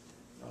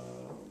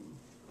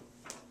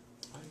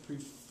 I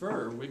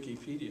prefer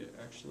Wikipedia,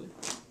 actually.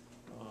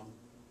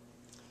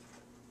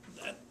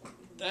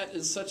 That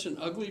is such an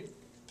ugly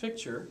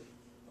picture,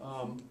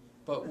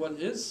 but what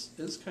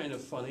is kind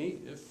of funny,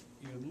 if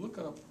you look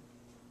up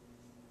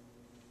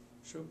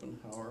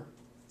Schopenhauer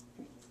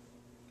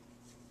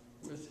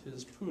with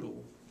his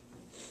poodle.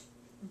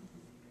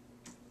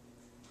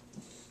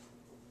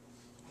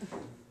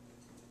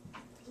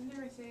 Isn't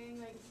there a saying,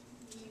 like,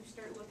 you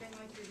start looking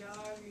like your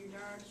dog, or your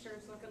dog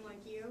starts looking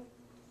like you?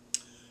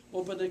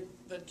 Well, but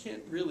that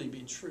can't really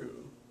be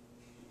true.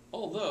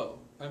 Although,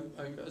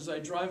 as I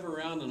drive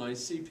around and I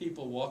see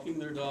people walking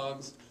their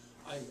dogs,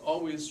 I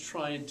always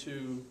try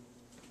to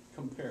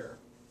compare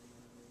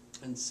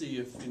and see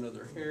if,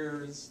 their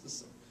hair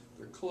is,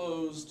 their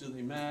clothes, do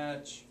they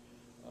match,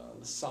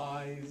 the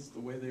size,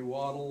 the way they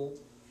waddle.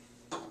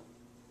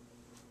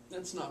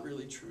 That's not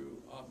really true,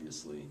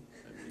 obviously.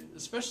 I mean,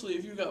 especially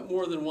if you've got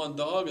more than one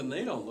dog and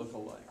they don't look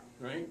alike,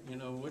 right?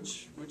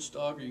 Which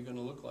dog are you going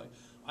to look like?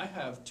 I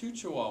have 2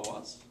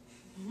 Chihuahuas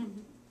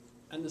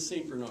and the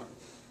St. Bernard.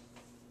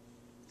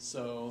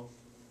 So,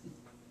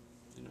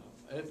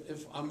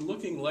 if I'm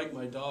looking like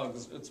my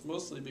dogs, it's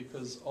mostly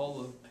because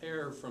all the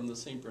hair from the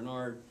St.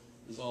 Bernard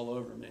is all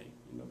over me.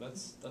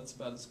 That's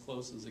about as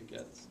close as it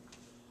gets.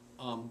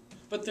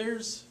 But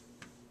there's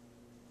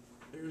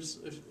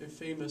a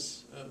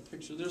famous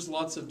picture. There's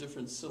lots of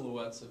different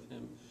silhouettes of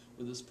him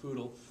with his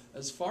poodle.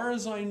 As far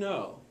as I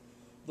know,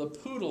 the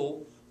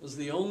poodle was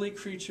the only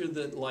creature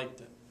that liked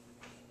him.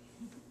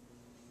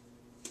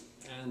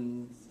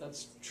 And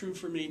that's true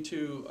for me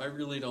too. I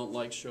really don't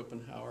like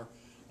Schopenhauer.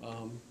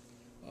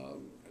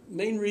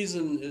 Main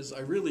reason is I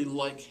really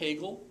like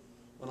Hegel.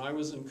 When I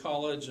was in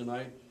college and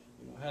I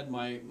had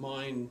my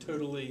mind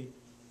totally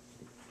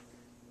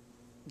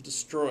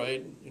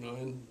destroyed,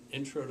 in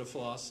Intro to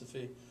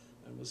Philosophy,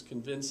 I was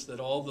convinced that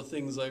all the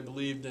things I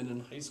believed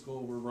in high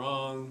school were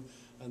wrong,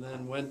 and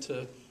then went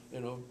to,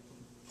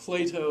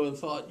 Plato and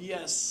thought,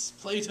 yes,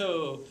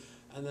 Plato.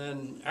 And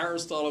then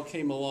Aristotle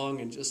came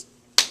along and just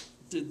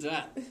did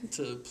that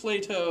to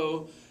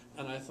Plato,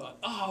 and I thought,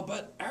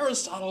 but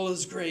Aristotle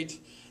is great.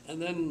 And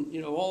then,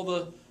 all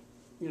the,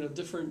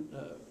 different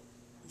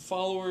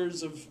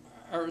followers of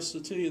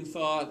Aristotelian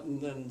thought, and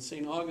then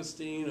St.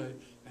 Augustine, I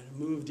kind of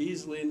moved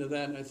easily into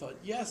that, and I thought,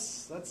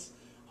 yes, that's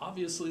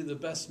obviously the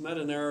best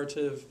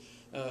meta-narrative.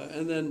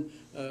 And then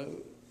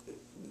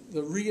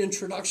the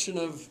reintroduction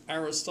of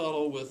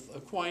Aristotle with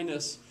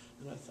Aquinas,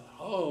 and I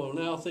thought,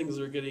 now things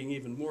are getting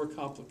even more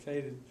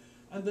complicated.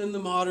 And then the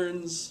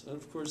moderns, and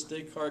of course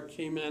Descartes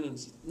came in and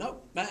said,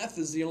 nope, math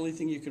is the only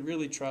thing you can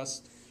really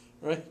trust,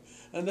 right?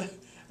 And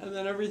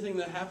then everything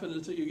that happened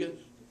until you get,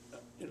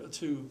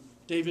 to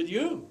David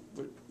Hume,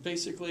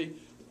 basically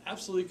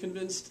absolutely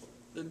convinced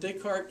that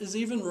Descartes is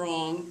even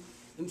wrong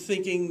in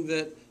thinking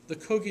that the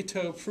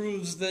cogito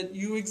proves that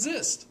you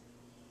exist.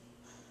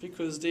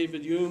 Because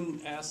David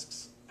Hume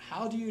asks,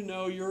 how do you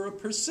know you're a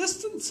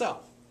persistent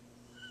self?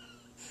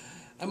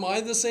 Am I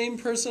the same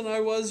person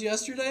I was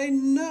yesterday?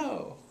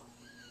 No.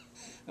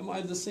 Am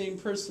I the same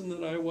person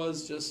that I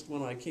was just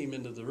when I came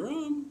into the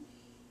room?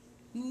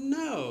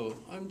 No.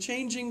 I'm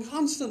changing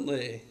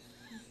constantly.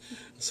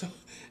 So,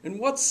 in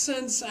what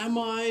sense am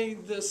I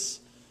this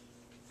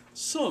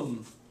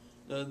sum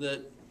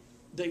that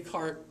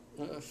Descartes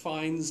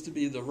finds to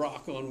be the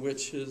rock on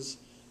which his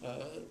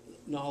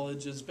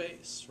knowledge is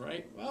based,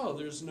 right? Well,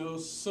 there's no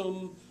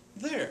sum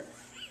there.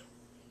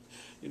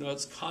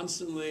 It's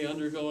constantly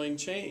undergoing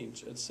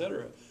change,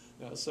 etc.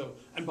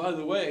 And by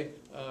the way,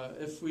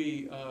 if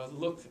we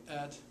look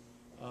at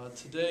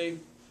today,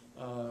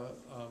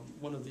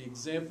 one of the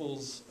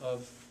examples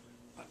of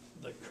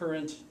the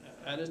current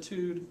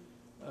attitude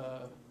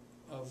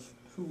of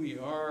who we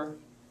are,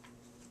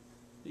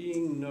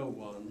 being no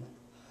one.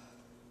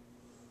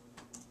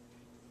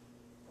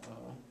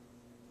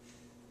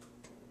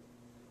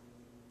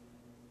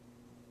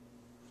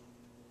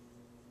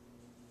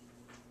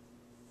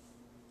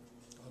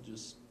 I'll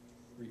just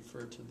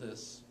refer to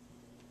this.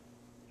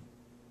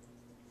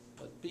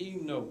 But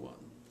being no one,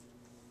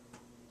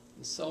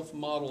 the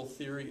self-model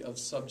theory of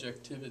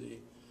subjectivity.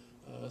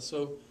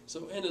 So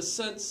in a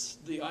sense,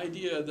 the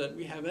idea that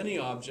we have any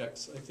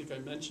objects, I think I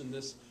mentioned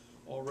this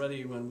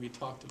already when we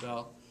talked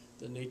about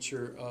the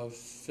nature of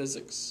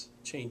physics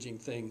changing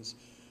things.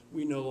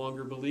 We no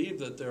longer believe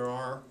that there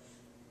are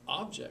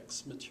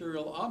objects,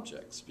 material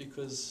objects,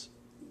 because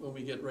when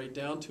we get right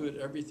down to it,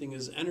 everything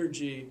is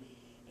energy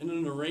and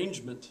an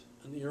arrangement,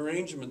 and the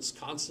arrangement's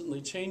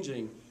constantly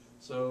changing.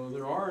 So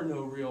there are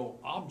no real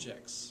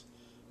objects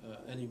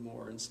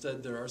anymore.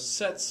 Instead, there are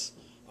sets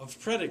of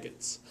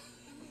predicates,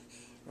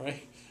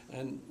 right?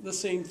 And the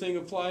same thing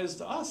applies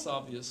to us,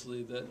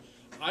 obviously, that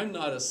I'm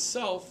not a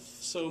self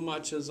so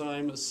much as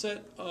I'm a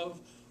set of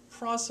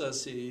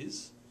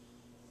processes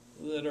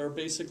that are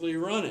basically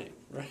running,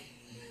 right?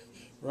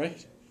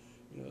 Right?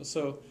 You know,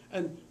 so,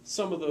 and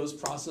some of those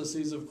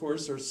processes, of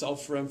course, are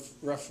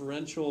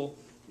self-referential,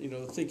 you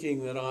know,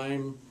 thinking that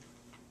I'm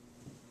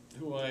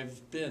who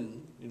I've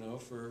been, you know,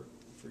 for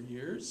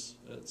years,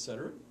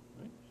 etc.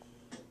 Right?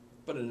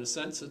 But in a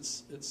sense,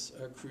 it's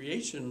a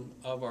creation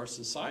of our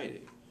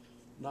society,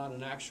 not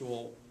an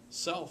actual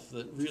self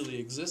that really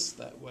exists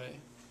that way.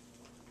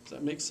 Does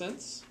that make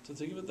sense to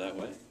think of it that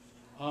way?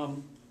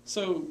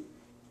 So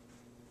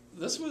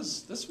this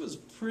was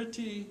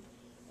pretty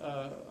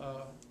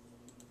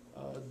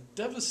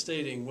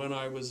devastating when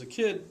I was a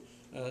kid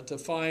to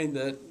find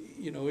that,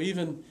 you know,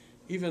 even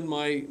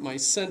my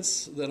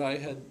sense that I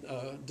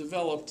had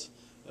developed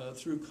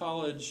through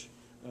college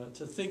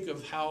to think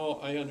of how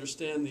I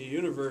understand the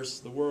universe,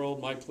 the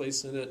world, my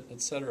place in it,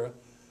 etc.,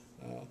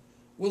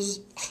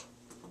 was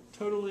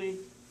totally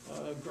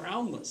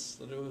groundless.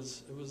 That it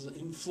was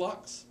in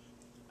flux.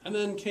 And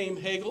then came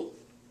Hegel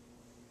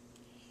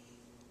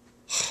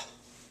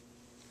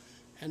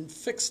and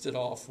fixed it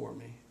all for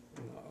me.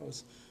 You know, it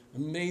was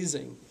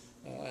amazing.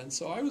 And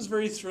so I was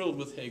very thrilled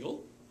with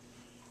Hegel.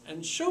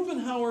 And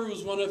Schopenhauer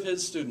was one of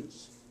his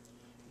students,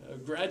 a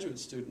graduate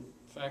student.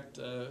 In fact,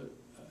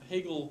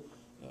 Hegel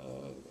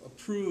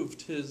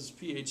approved his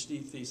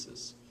PhD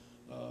thesis.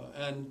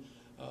 And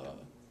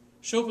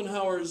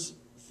Schopenhauer's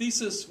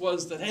thesis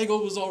was that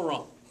Hegel was all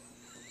wrong.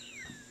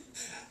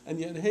 And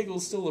yet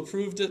Hegel still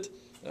approved it.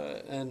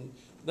 And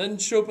then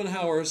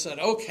Schopenhauer said,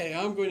 okay,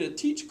 I'm going to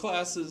teach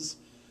classes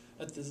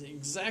at the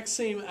exact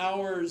same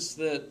hours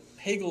that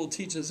Hegel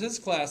teaches his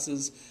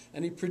classes,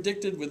 and he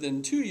predicted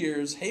within 2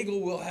 years Hegel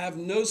will have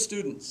no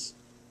students.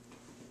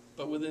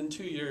 But within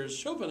 2 years,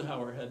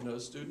 Schopenhauer had no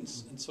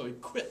students, and so he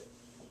quit.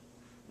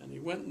 And he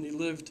went and he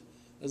lived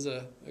as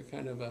a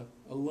kind of a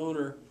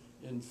loner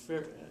in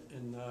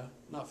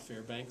not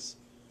Fairbanks.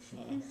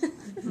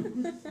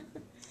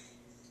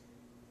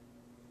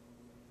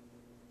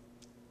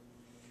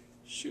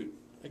 Shoot,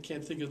 I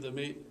can't think of the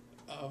mate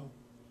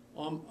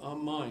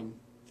on mine.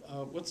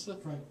 What's the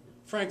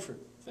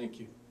Frankfurt? Thank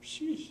you.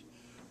 Sheesh.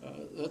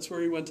 That's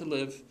where he went to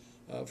live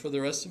for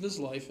the rest of his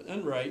life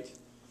and write.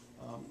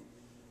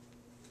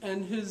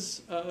 And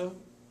his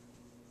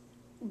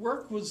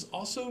work was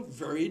also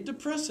very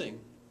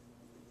depressing.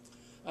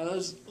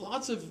 There's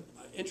lots of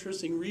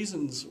interesting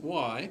reasons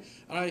why.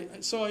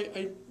 So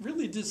I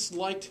really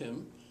disliked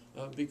him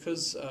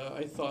because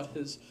I thought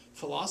his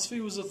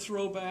philosophy was a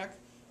throwback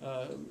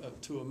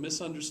to a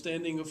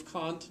misunderstanding of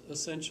Kant,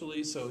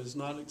 essentially. So he's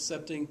not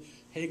accepting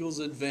Hegel's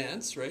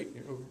advance, right?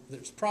 You know,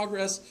 there's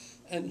progress,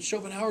 and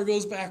Schopenhauer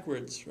goes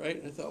backwards, right?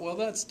 And I thought, well,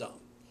 that's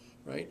dumb,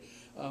 right?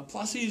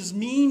 Plus, he's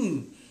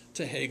mean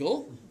to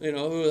Hegel. You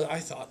know, I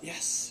thought,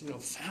 yes, you know,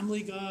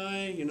 Family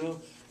Guy, you know,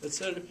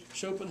 etc.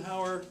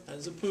 Schopenhauer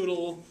as a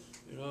poodle,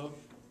 you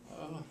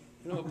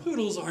know,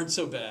 poodles aren't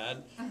so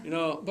bad, you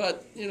know,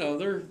 but you know,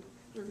 they're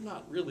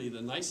not really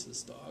the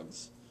nicest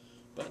dogs,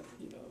 but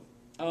you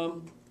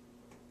know.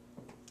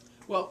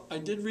 Well, I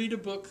did read a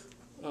book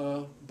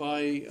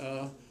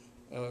by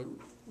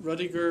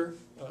Rudiger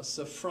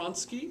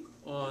Safransky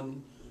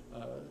on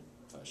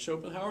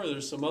Schopenhauer.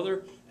 There's some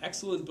other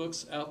excellent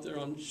books out there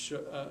on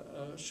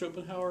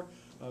Schopenhauer.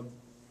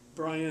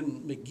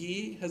 Brian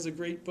McGee has a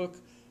great book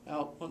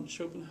out on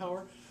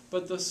Schopenhauer.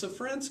 But the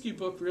Safransky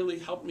book really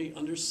helped me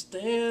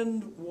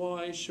understand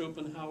why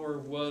Schopenhauer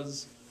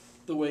was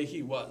the way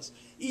he was.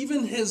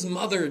 Even his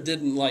mother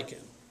didn't like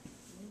him.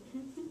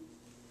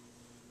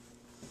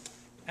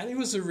 And he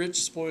was a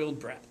rich, spoiled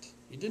brat.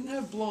 He didn't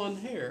have blonde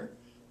hair,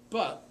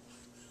 but...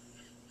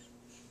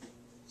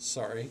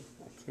 Sorry,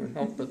 I couldn't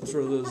help but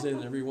throw those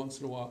in every once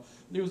in a while.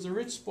 And he was a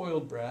rich,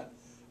 spoiled brat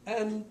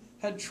and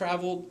had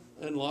traveled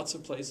in lots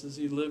of places.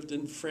 He lived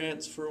in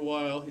France for a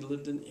while. He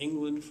lived in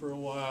England for a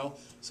while.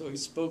 So he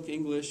spoke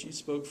English, he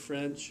spoke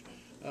French,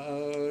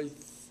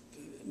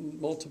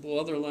 multiple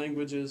other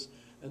languages,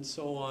 and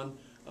so on.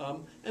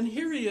 And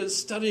here he is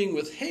studying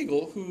with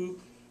Hegel, who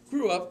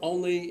grew up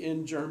only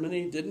in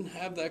Germany, didn't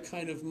have that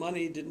kind of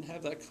money, didn't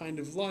have that kind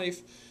of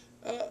life.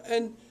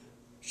 And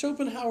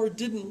Schopenhauer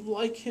didn't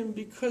like him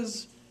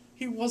because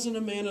he wasn't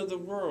a man of the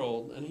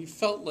world, and he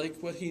felt like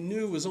what he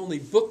knew was only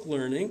book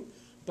learning,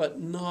 but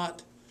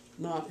not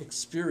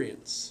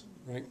experience,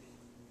 right?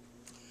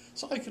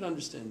 So I could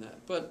understand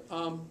that. But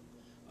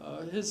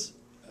his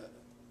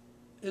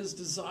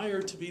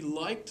desire to be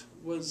liked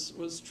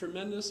was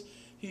tremendous.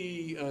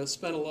 He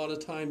spent a lot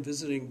of time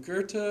visiting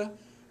Goethe,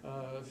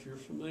 if you're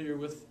familiar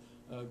with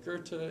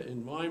Goethe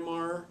in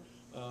Weimar,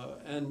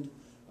 and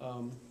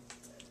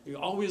he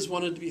always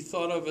wanted to be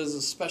thought of as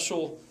a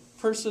special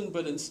person,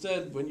 but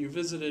instead, when you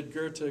visited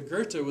Goethe,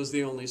 Goethe was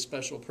the only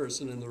special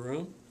person in the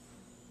room.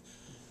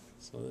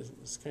 So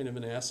it's kind of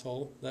an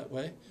asshole that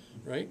way,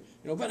 right?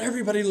 You know, but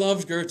everybody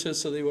loved Goethe,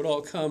 so they would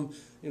all come,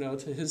 you know,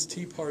 to his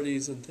tea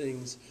parties and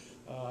things.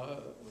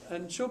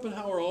 And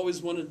Schopenhauer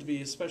always wanted to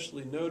be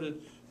especially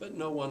noted, but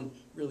no one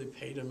really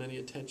paid him any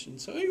attention.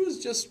 So he was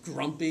just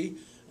grumpy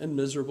and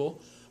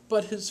miserable.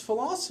 But his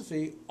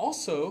philosophy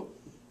also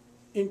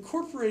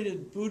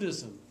incorporated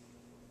Buddhism.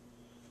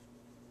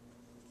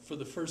 For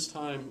the first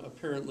time,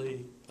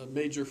 apparently, a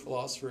major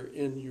philosopher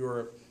in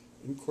Europe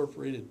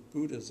incorporated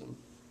Buddhism.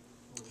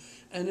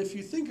 And if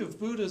you think of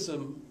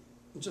Buddhism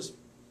just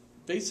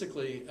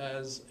basically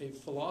as a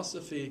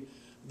philosophy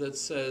that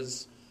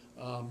says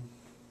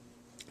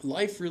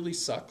life really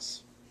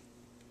sucks,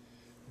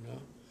 you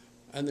know,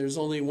 and there's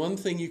only one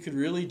thing you could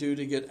really do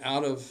to get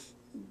out of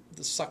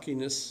the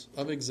suckiness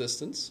of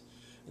existence,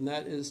 and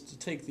that is to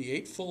take the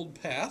Eightfold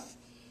Path,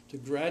 to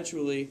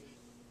gradually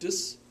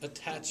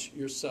disattach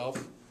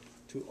yourself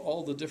to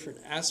all the different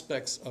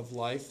aspects of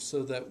life,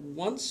 so that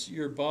once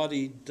your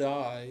body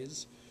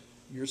dies,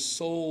 your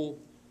soul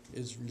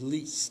is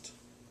released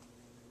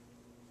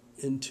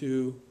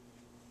into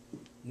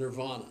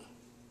nirvana,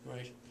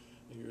 right?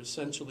 You're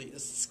essentially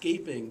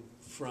escaping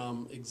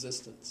from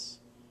existence,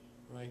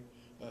 right?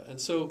 And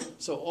so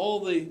all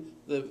the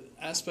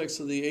aspects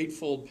of the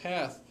Eightfold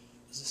Path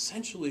is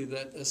essentially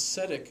that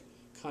ascetic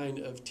kind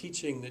of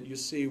teaching that you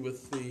see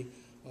with the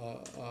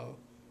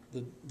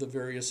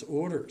various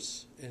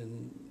orders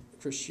in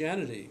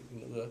Christianity.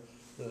 You know,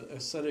 the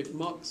ascetic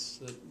monks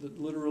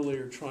that literally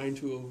are trying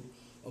to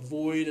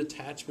avoid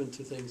attachment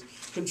to things,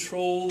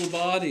 control the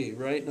body,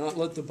 right? Not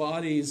let the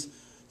body's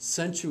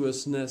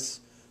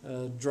sensuousness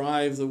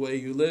drive the way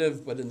you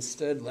live, but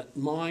instead let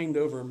mind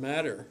over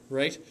matter,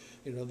 right?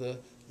 You know, the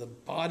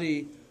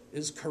body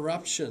is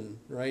corruption,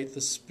 right?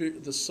 The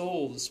spirit, the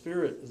soul, the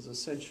spirit is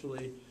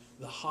essentially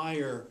the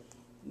higher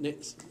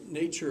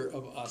nature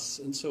of us,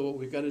 and so what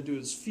we've got to do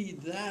is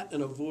feed that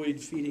and avoid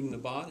feeding the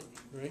body,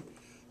 right?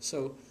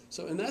 So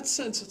in that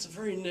sense, it's a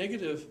very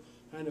negative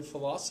kind of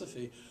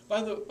philosophy.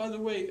 By the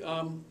way,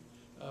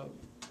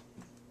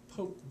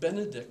 Pope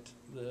Benedict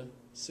the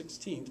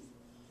 16th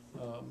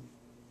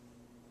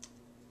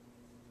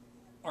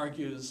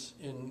argues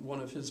in one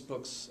of his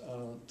books,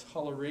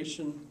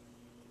 Toleration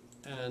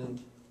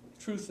and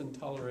Truth and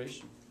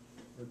Toleration,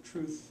 or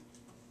Truth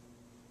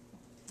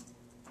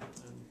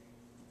and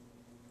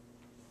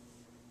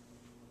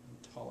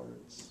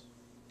Tolerance.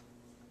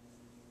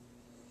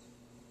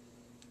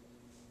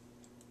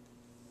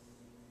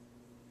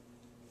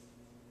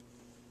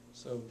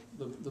 So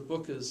the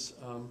book is,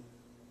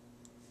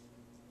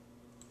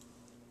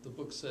 the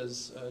book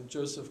says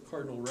Joseph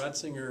Cardinal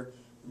Ratzinger.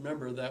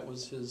 Remember, that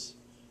was his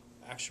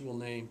actual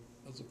name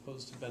as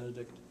opposed to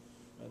Benedict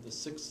the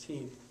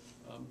 16th.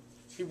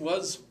 He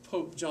was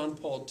Pope John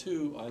Paul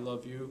II, I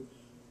love you.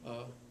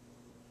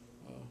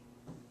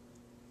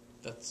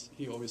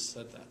 He always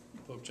said that.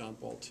 Pope John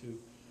Paul II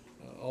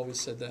always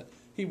said that.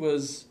 He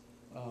was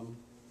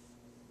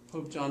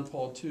Pope John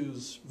Paul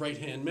II's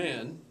right-hand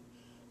man,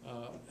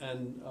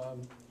 and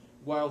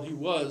while he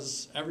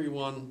was,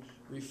 everyone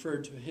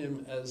referred to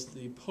him as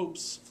the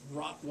Pope's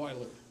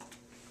Rottweiler,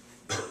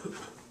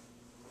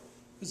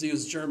 because he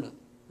was German,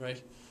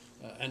 right?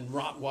 And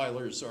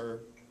Rottweilers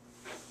are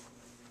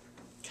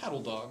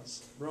cattle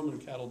dogs, Roman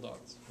cattle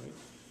dogs,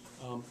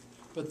 right?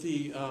 But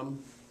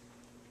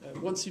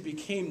once he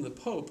became the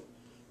Pope,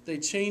 they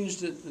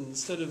changed it.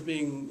 Instead of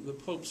being the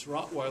Pope's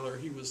Rottweiler,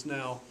 he was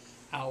now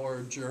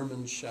our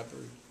German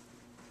Shepherd.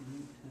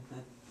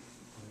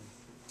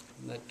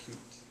 Isn't that cute?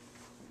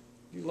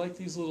 You like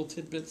these little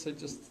tidbits I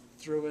just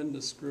throw in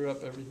to screw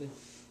up everything?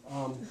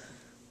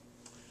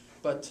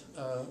 But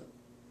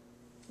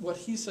what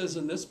he says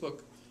in this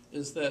book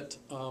is that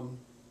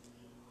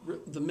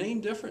the main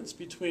difference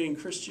between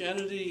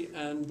Christianity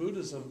and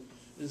Buddhism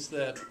is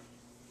that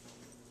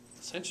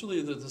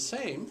essentially they're the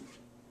same,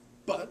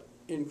 but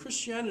in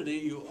Christianity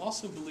you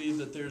also believe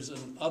that there's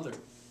an other,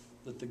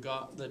 that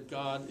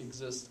God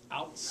exists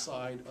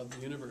outside of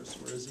the universe,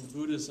 whereas in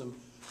Buddhism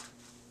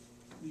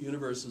the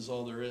universe is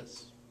all there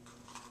is.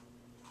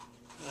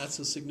 And that's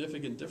a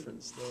significant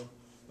difference, though.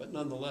 But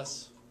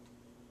nonetheless,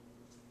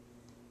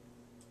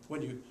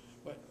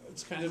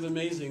 it's kind of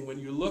amazing when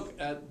you look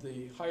at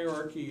the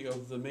hierarchy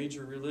of the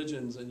major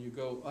religions and you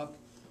go up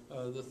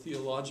the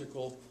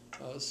theological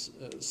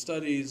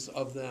studies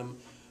of them,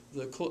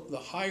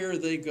 the higher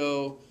they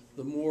go,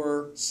 the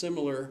more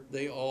similar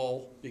they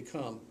all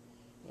become.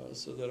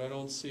 So that I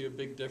don't see a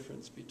big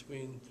difference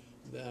between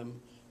them.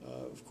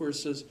 Of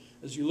course, as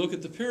you look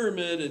at the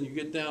pyramid and you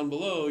get down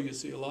below, you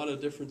see a lot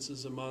of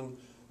differences among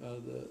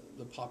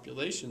the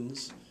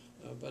populations.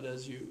 But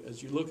as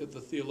you look at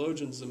the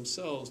theologians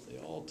themselves, they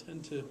all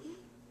tend to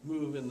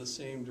move in the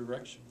same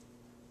direction.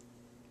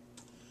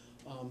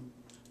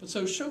 But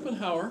so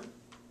Schopenhauer,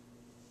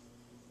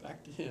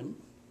 back to him,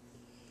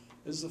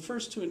 is the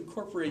first to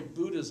incorporate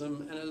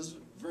Buddhism, and is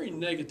very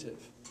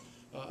negative.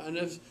 And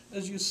as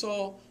you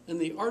saw in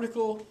the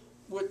article,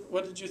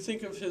 what did you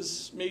think of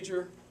his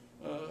major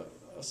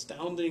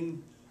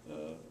astounding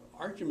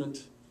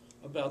argument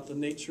about the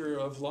nature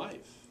of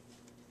life?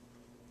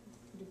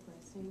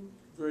 Depressing.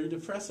 Very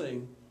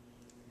depressing.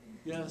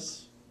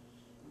 Yes.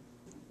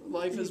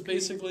 Life is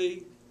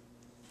basically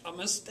a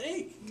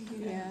mistake,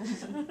 Yeah.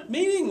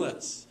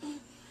 meaningless. Like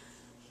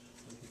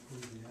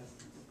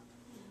Ecclesiastes.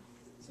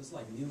 So it's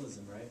like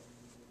nihilism, right?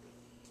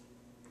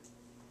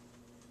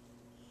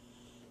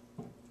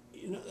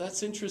 You know,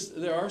 that's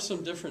interesting. There are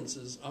some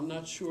differences. I'm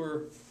not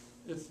sure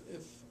if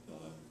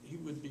he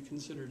would be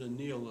considered a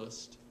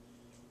nihilist.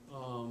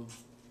 In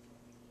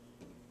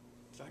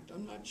fact,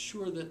 I'm not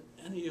sure that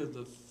any of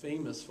the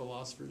famous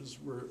philosophers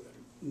were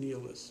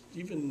nihilists.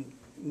 Even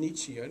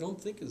Nietzsche, I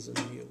don't think, is a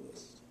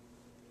nihilist.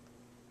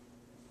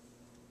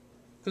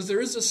 Because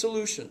there is a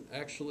solution,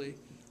 actually.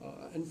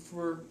 And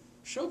for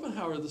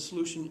Schopenhauer, the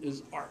solution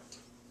is art.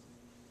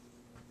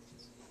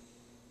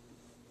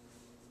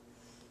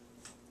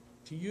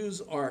 To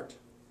use art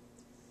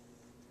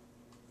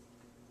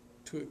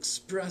to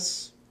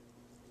express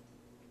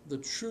the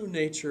true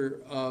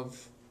nature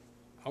of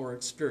our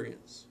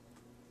experience.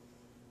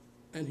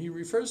 And he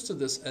refers to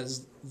this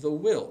as the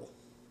will.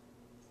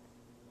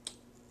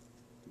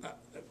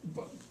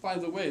 By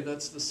the way,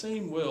 that's the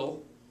same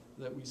will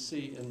that we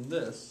see in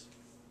this.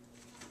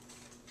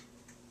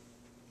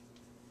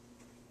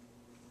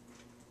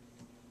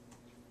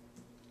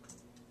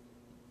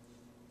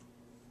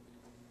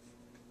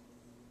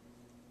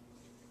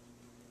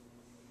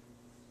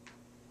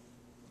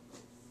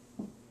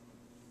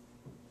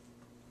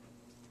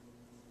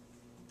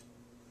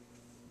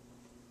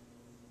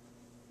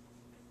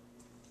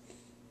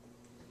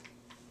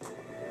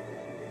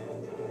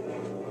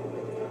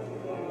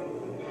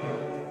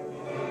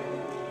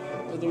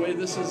 By the way,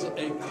 this is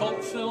a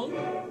cult film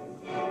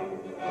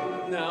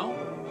now,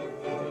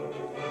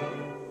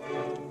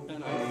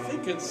 and I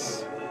think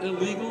it's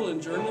illegal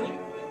in Germany.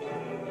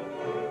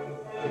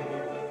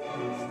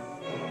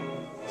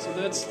 So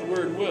that's the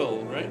word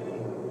will, right?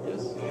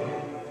 Yes.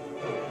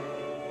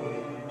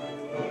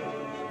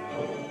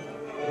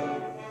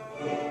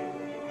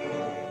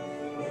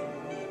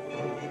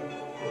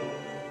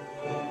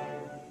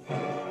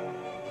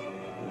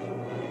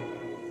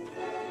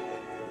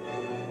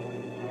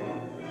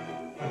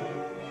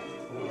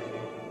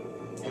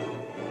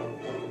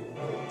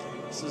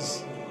 This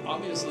is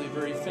obviously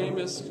very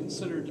famous,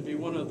 considered to be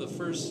one of the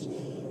first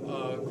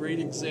great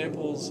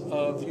examples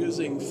of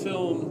using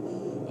film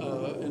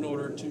in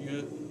order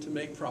to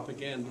make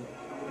propaganda.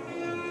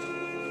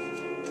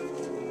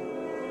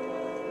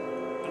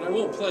 And I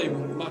won't play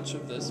much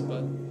of this,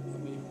 but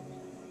let me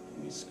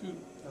scoot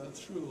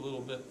through a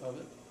little bit of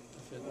it.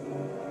 If it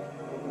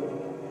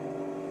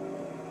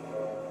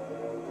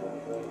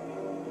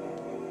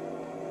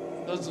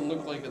doesn't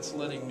look like it's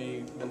letting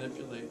me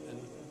manipulate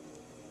anything.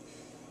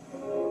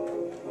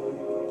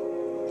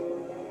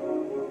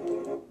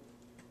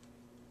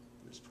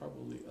 There's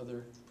probably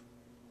other.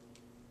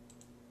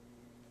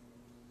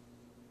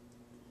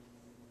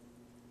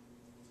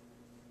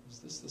 Is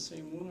this the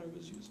same one I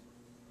was using?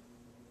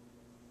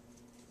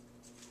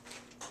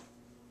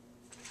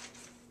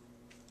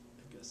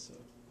 I guess so.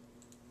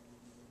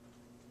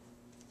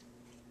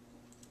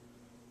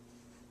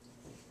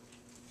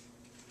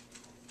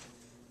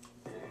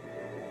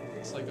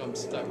 Looks like I'm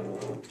stuck.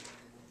 It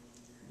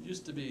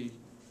used to be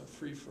a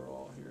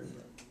free-for-all here,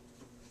 but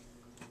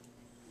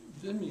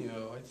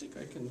Vimeo, I think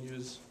I can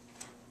use.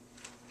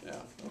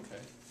 Yeah,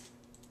 okay.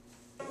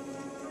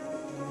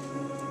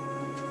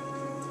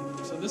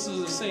 So this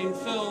is the same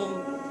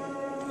film.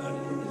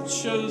 It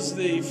shows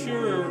the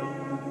Führer,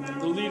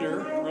 the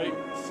leader, right,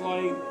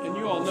 flying, and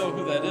you all know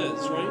who that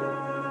is, right?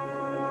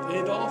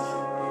 Adolf,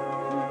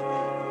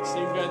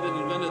 same guy that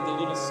invented the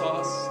little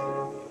sauce.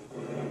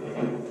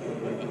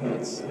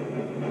 That's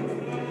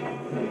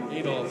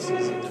Adolf's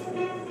is a different.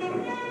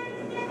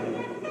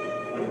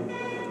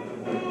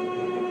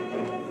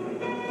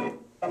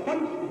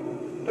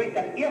 Durch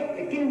das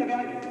erste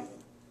Kinderwerk.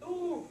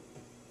 Du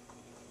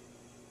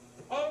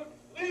aus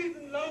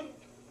Friesenland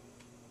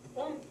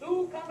und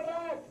du,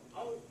 Kamerad,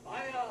 aus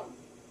Bayern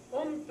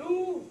und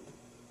du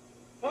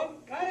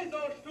vom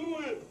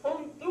Kaiserstuhl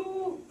und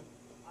du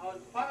aus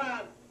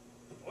Holland.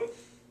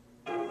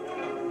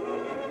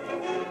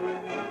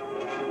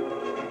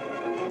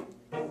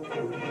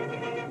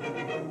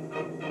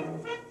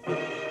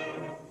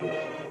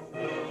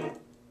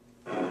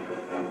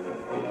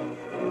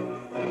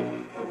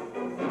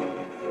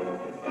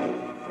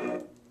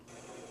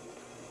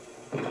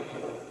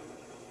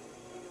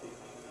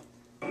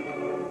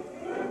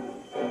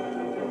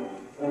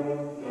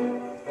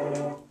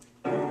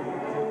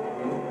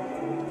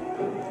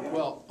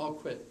 Well, I'll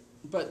quit.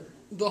 But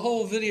the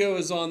whole video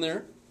is on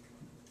there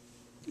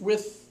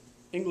with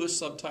English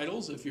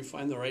subtitles if you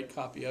find the right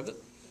copy of it.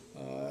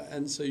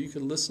 And so you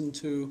can listen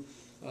to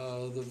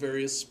the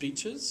various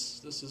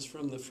speeches. This is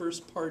from the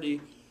first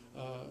party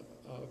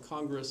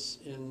Congress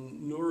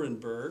in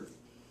Nuremberg,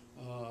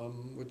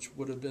 which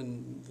would have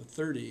been the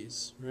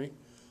 30s, right?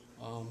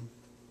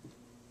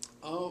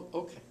 Oh,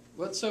 okay.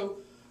 So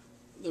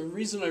the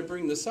reason I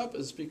bring this up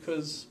is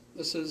because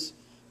this is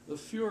the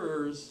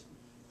Führer's.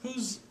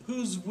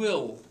 Whose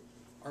will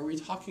are we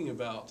talking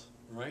about,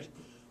 right?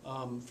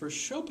 For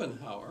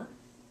Schopenhauer,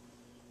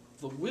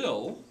 the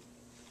will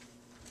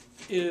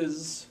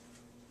is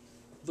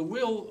the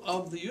will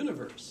of the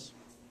universe.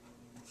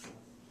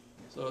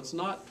 So it's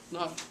not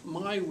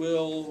my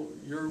will,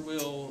 your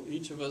will,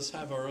 each of us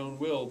have our own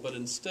will, but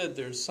instead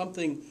there's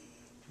something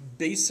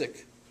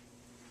basic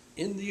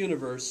in the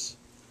universe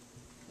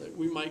that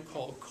we might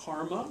call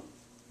karma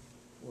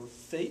or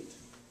fate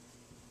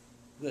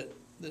that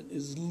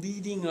is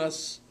leading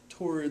us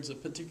towards a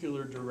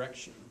particular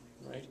direction,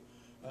 right?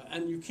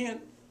 And you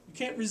can't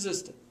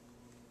resist it.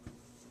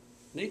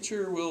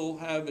 Nature will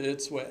have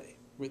its way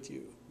with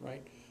you,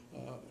 right?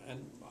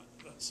 And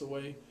that's the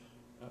way.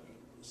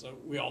 So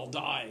we all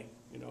die,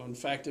 you know. In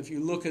fact, if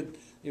you look at,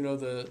 you know,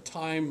 the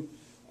time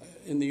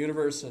in the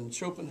universe, and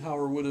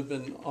Schopenhauer would have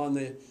been on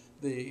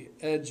the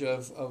edge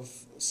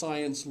of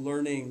science,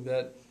 learning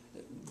that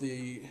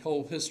the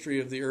whole history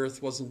of the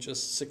Earth wasn't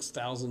just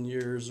 6,000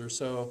 years or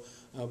so,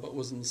 but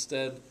was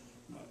instead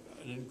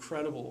an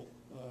incredible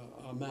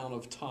amount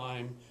of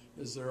time.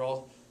 Is they're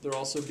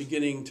also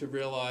beginning to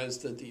realize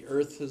that the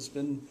Earth has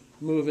been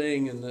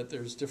moving and that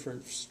there's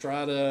different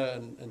strata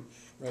and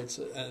right,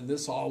 so, and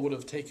this all would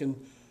have taken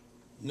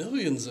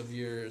millions of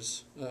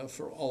years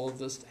for all of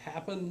this to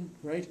happen,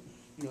 right?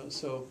 You know,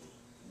 so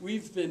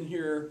we've been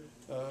here,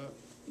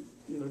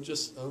 you know,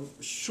 just a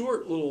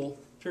short little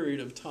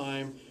period of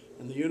time,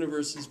 and the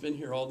universe has been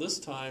here all this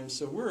time.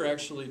 So we're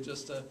actually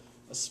just a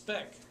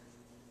speck,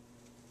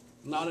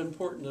 not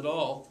important at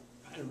all.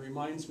 It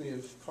reminds me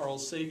of Carl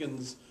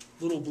Sagan's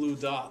little blue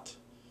dot.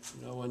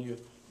 You know, when you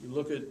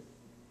look at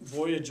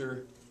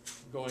Voyager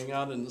going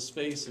out into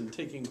space and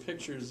taking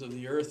pictures of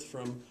the Earth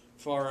from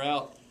far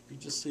out, you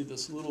just see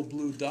this little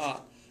blue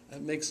dot.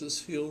 That makes us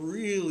feel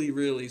really,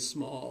 really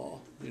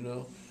small, you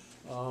know.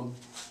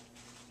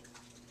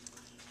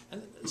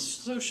 And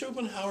so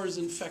Schopenhauer is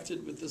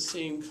infected with the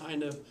same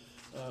kind of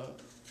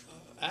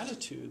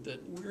attitude,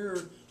 that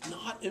we're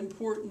not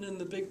important in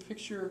the big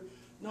picture,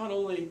 not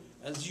only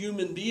as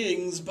human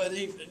beings, but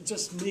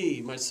just me,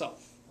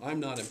 myself.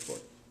 I'm not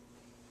important,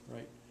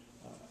 right,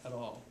 at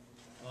all.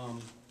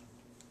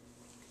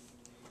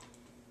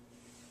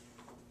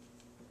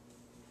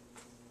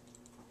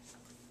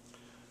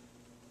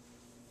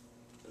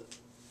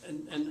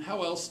 And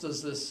how else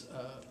does this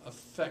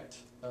affect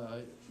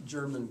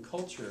German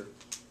culture?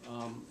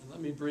 Let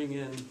me bring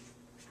in,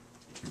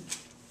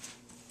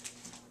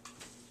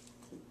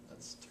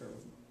 that's terrible.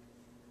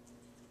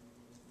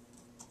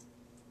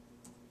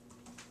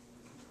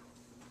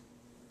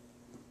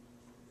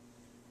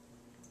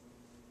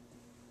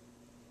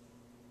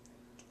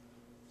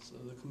 So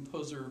the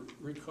composer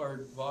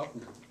Richard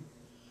Wagner.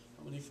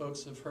 How many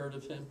folks have heard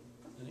of him?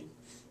 Any?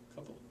 A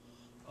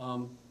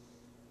couple.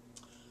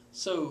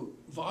 So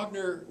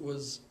Wagner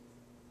was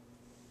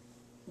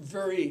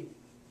very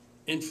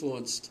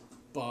influenced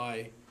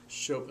by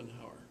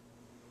Schopenhauer.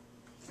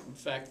 In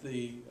fact,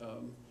 the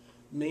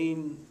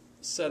main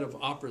set of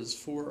operas,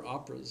 4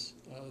 operas,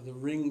 the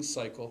Ring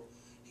Cycle,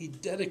 he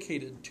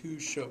dedicated to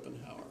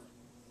Schopenhauer.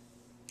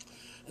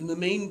 And the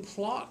main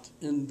plot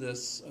in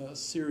this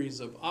series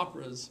of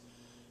operas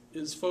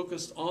is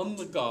focused on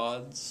the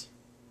gods,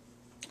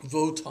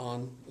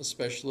 Wotan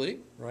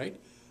especially, right?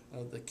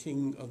 The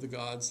king of the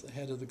gods, the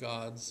head of the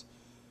gods,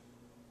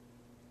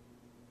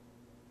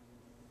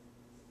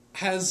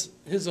 has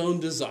his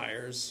own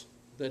desires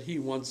that he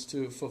wants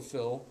to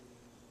fulfill,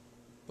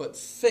 but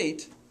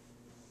fate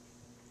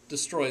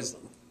destroys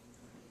them.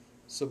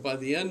 So by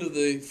the end of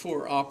the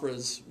 4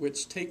 operas,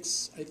 which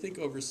takes, I think,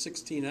 over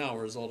 16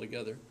 hours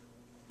altogether.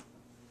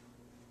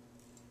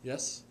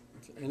 Yes?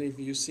 Any of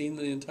you seen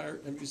the entire?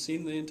 Have you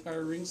seen the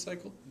entire Ring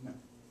Cycle? No.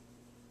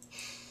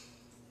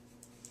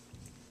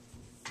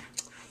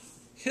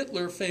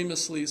 Hitler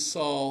famously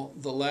saw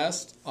the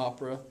last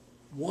opera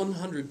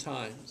 100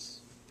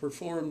 times,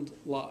 performed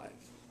live.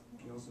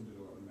 He also did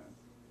a lot of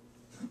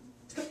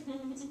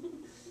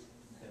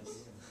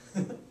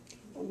math.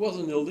 It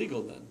wasn't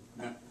illegal then.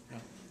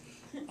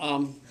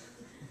 No.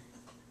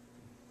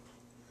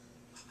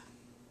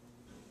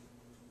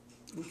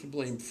 We can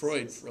blame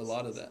Freud for a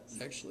lot of that,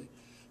 actually.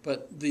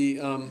 But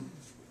the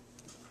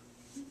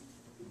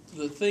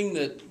thing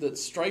that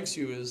strikes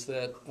you is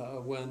that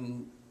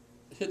when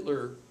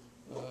Hitler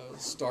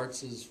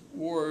starts his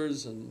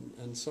wars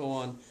and so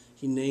on,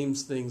 he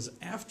names things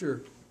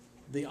after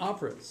the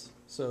operas.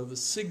 So the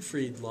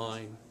Siegfried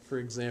line, for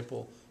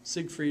example,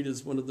 Siegfried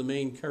is one of the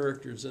main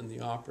characters in the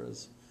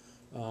operas.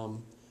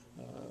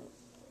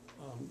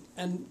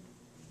 And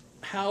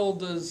how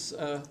does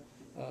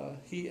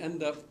he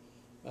end up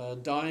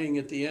dying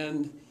at the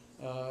end?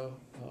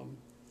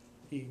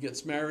 He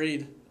gets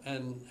married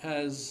and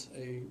has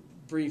a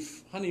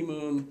brief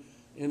honeymoon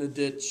in a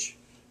ditch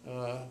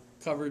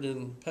covered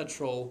in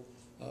petrol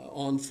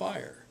on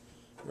fire,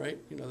 right?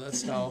 You know,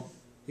 that's how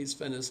he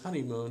spent his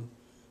honeymoon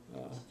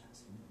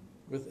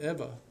with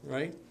Eva,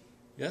 right?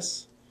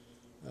 Yes?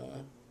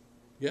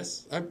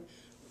 Yes?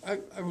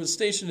 I was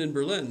stationed in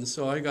Berlin,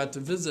 so I got to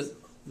visit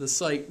the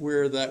site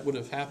where that would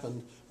have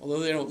happened,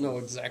 although they don't know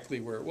exactly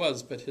where it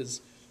was, but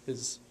his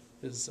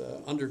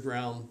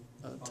underground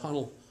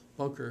tunnel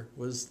bunker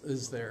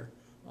is there.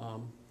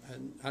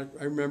 And I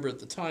remember at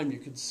the time you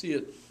could see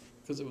it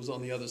because it was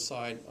on the other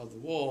side of the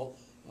wall.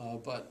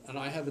 And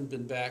I haven't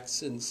been back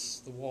since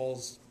the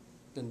wall's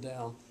been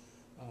down.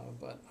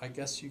 But I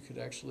guess you could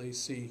actually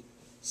see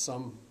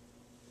some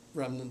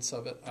remnants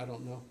of it. I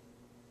don't know.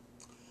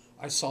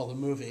 I saw the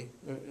movie,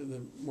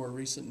 the more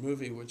recent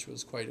movie, which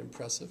was quite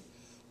impressive.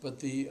 But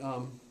the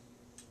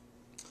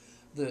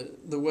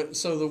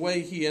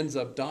way he ends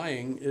up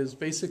dying is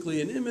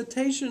basically an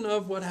imitation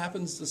of what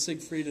happens to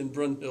Siegfried and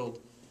Brunhild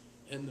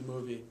in the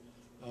movie.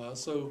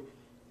 So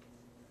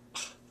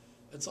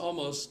it's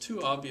almost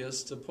too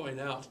obvious to point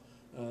out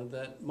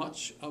that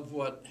much of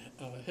what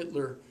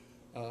Hitler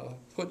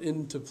put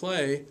into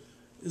play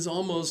is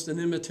almost an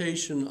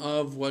imitation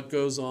of what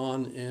goes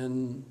on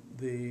in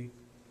the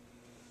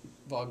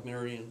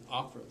Wagnerian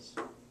operas.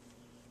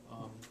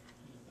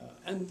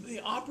 And the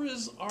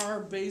operas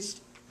are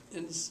based,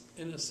 in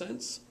a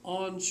sense,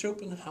 on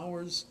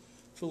Schopenhauer's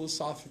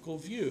philosophical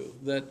view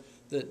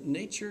that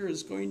nature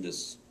is going to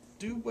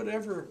do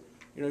whatever.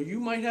 You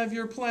might have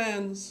your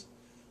plans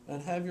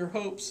and have your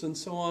hopes and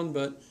so on,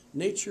 but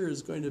nature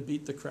is going to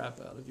beat the crap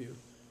out of you,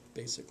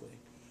 basically.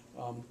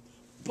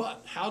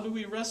 But how do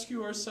we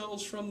rescue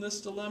ourselves from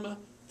this dilemma?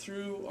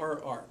 Through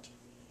our art.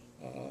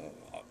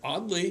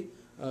 Oddly,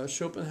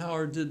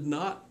 Schopenhauer did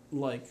not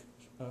like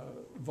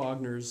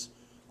Wagner's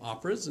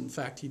operas. In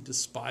fact, he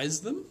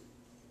despised them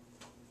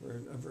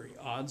for a very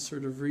odd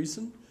sort of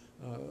reason.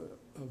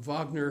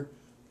 Wagner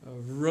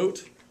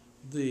wrote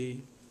the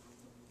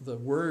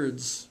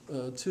words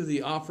to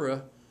the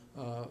operas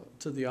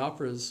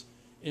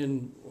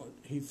in what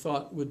he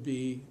thought would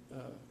be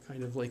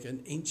kind of like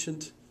an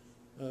ancient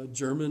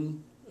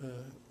German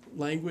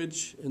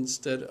language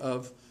instead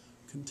of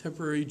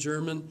contemporary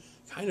German,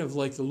 kind of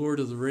like the Lord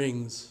of the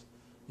Rings.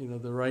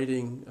 The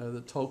writing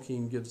that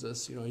Tolkien gives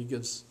us. He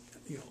gives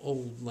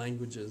old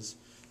languages.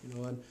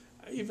 And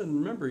I even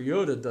remember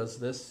Yoda does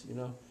this.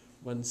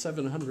 When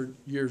 700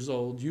 years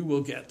old, you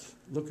will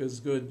look as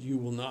good, you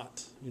will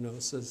not.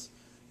 It says.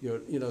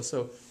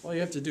 So all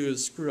you have to do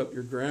is screw up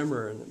your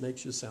grammar, and it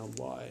makes you sound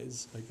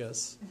wise, I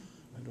guess.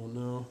 I don't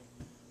know.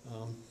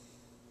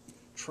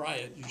 Try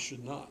it, you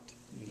should not.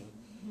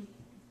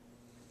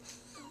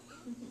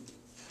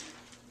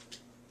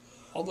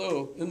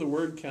 Although in the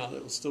word count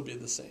it will still be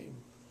the same.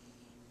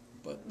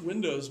 But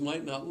Windows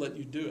might not let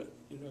you do it,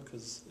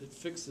 because it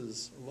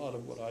fixes a lot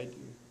of what I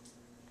do.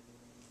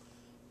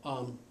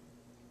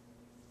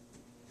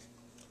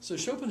 So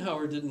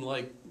Schopenhauer didn't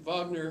like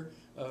Wagner.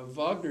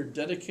 Wagner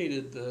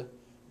dedicated the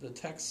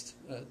text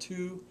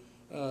to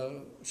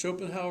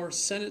Schopenhauer,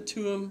 sent it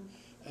to him,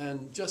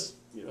 and just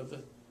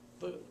the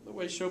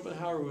way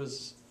Schopenhauer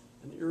was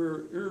an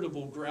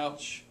irritable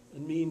grouch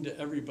and mean to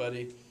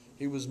everybody,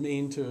 he was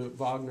mean to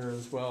Wagner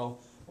as well.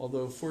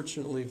 Although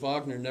fortunately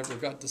Wagner never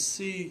got to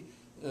see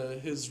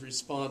his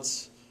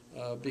response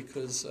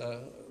because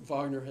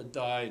Wagner had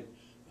died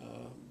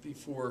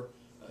before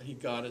he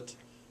got it.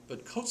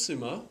 But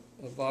Cosima,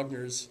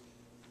 Wagner's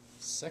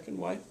second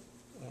wife,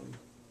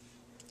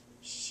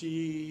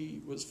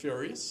 she was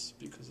furious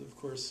because, of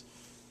course,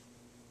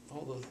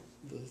 all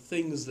the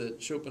things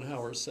that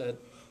Schopenhauer said,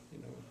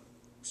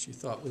 she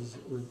thought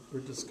were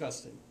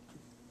disgusting.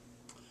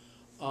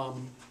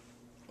 Okay.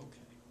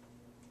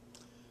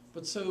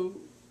 But so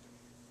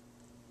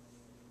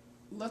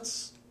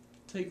let's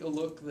take a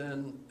look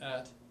then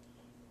at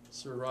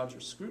Sir Roger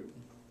Scruton.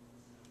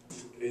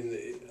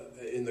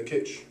 In the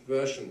Kitsch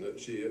version that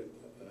she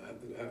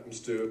happens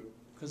to.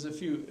 Because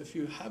if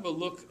you have a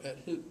look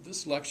at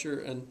this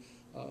lecture and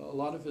a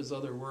lot of his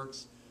other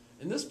works,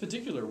 in this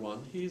particular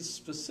one, he's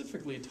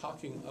specifically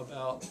talking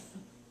about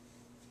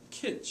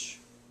kitsch.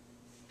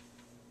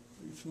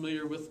 Are you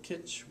familiar with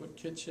kitsch? What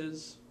kitsch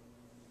is?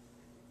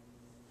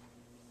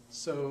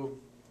 So,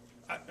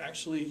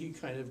 actually, he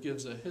kind of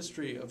gives a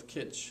history of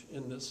kitsch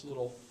in this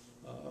little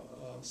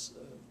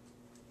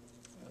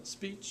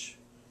speech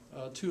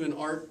to an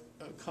art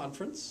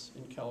conference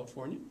in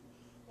California.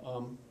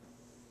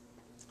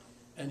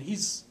 And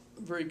he's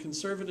very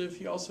conservative.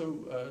 He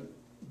also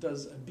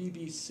does a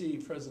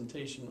BBC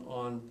presentation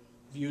on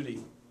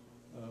beauty,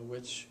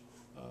 which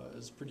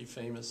is pretty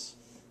famous,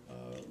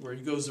 where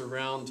he goes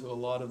around to a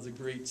lot of the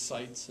great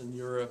sites in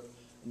Europe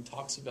and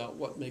talks about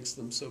what makes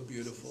them so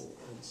beautiful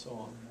and so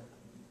on.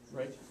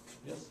 Right?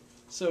 Yes?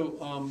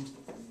 So,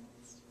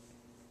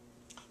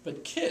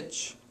 but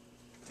kitsch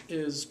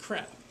is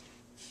crap.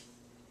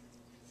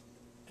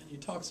 And he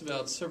talks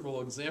about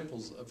several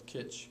examples of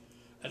kitsch.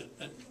 And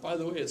by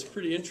the way, it's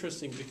pretty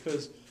interesting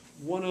because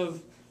one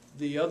of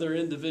the other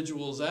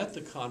individuals at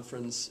the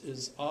conference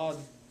is Odd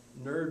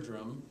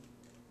Nerdrum.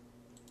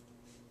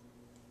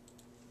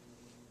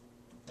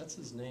 That's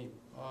his name,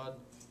 Odd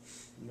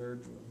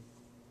Nerdrum.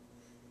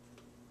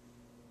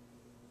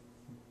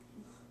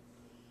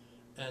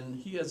 And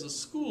he has a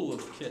school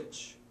of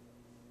kitsch.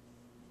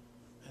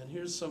 And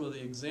here's some of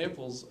the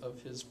examples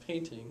of his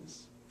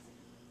paintings.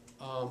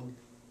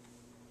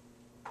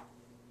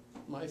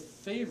 My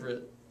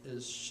favorite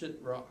is Shit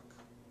Rock.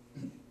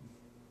 Let me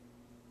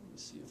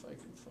see if I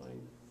can find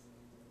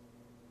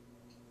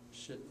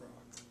Shit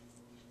Rock.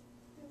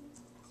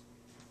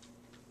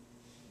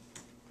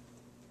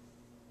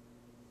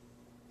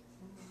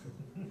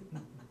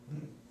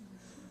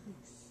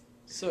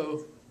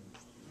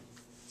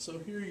 So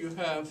here you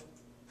have.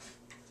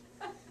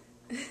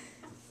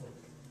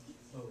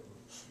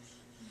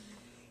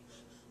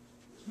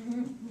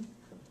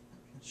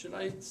 Should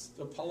I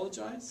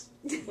apologize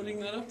for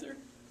putting that up there?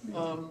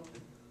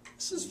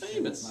 This is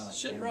famous,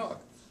 Shit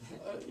Rock.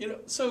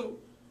 So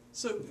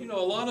a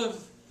lot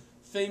of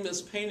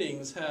famous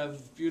paintings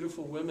have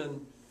beautiful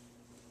women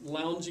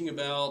lounging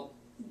about,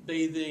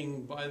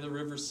 bathing by the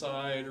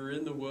riverside or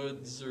in the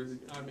woods, or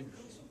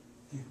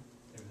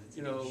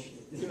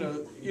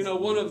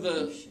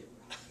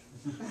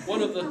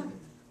one of the.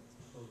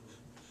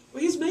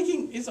 Well,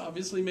 he's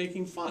obviously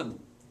making fun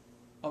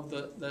of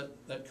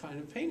that kind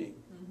of painting.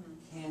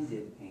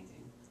 Candid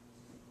painting.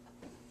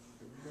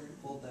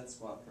 Hold that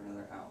spot for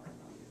another hour.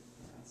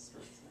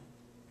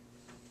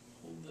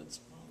 Hold that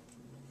spot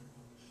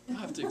for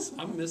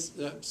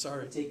another hour.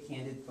 Sorry. Take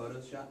candid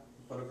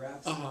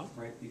photographs.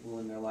 Right, people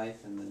in their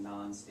life in the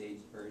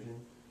non-staged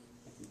version.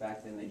 Like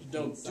back then, they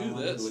don't do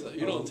this.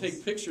 You don't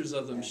take pictures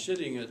of them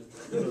shitting at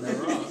the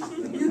rock.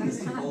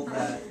 Hold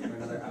that for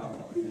another hour.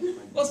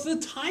 Well, it's the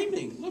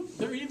timing. Look,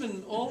 they're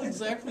even all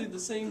exactly the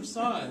same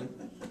side.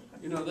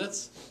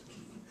 That's.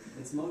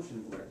 It's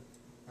motion blur.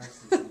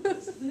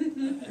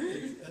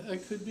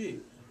 It could be.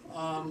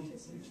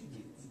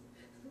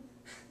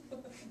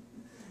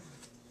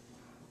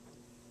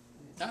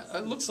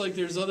 It looks like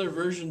there's other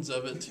versions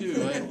of it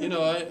too.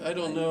 I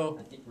don't know.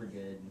 I think we're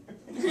good.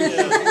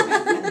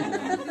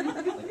 Yeah.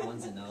 Like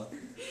one's enough.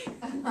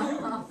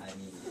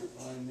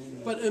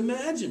 But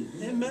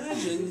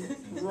imagine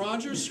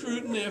Roger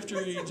Scruton,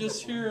 after you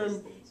just hear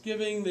him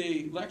giving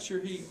the lecture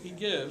he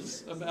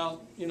gives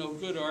about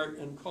good art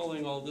and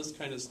calling all this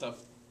kind of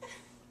stuff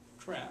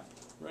crap,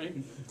 right?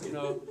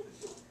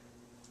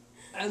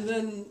 And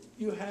then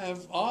you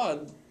have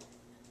Odd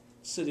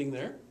sitting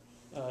there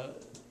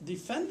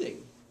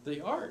defending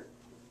the art.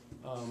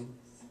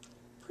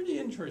 Pretty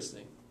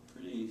interesting.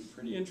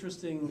 Pretty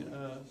interesting.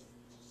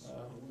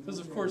 Because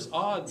of course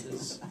Odd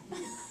is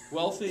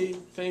wealthy,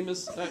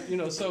 famous.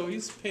 So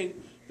he's been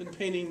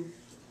painting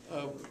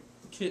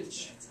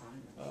kitsch.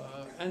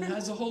 And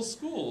has a whole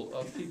school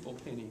of people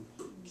painting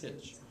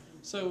kitsch.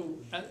 So,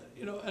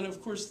 and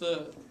of course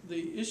the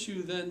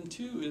issue then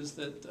too is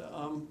that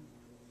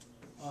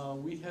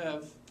we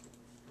have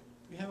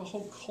a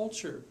whole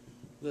culture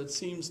that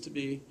seems to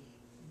be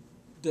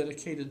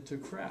dedicated to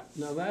crap.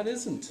 Now that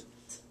isn't.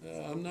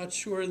 I'm not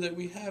sure that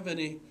we have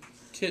any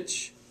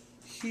kitsch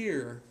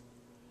here.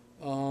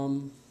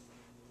 Thank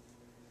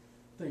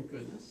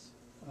goodness.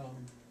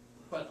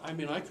 But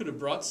I could have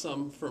brought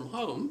some from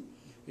home.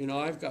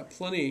 I've got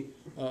plenty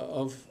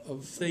of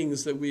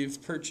things that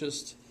we've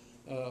purchased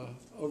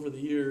over the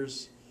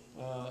years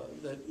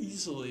that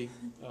easily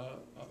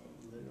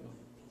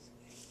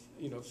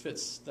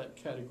fits that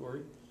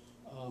category.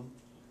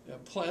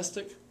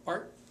 Plastic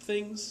art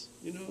things,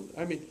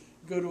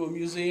 go to a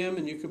museum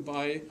and you could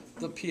buy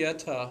the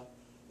Pietà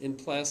in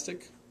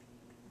plastic,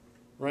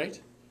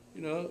 right?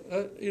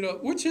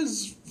 Which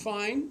is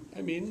fine.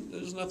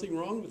 There's nothing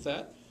wrong with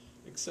that,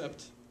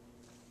 except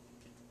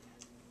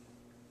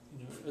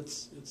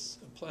it's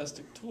a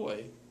plastic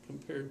toy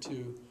compared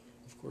to,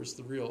 of course,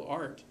 the real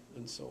art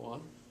and so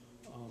on.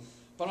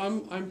 But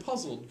I'm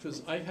puzzled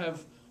because I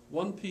have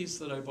one piece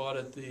that I bought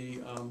at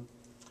the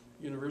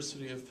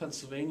University of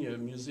Pennsylvania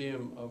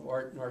Museum of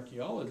Art and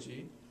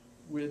Archaeology,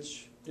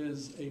 which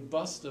is a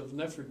bust of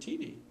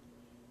Nefertiti,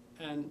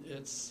 and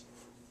it's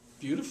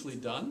beautifully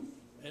done.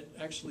 It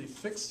actually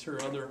fixed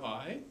her other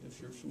eye. If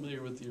you're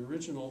familiar with the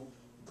original,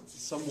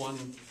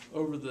 someone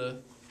over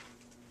the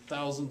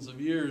thousands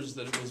of years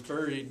that it was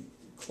buried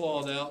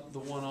clawed out the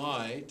one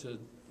eye to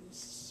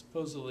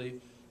supposedly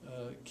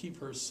keep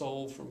her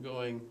soul from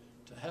going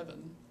to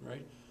heaven,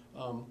 right?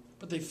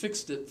 But they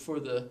fixed it for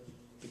the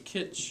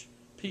kitsch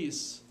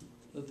piece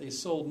that they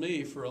sold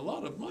me for a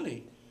lot of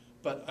money.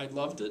 But I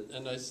loved it,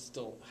 and I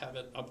still have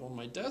it up on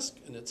my desk,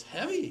 and it's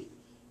heavy.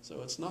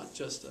 So it's not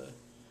just a,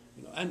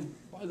 and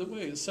by the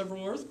way,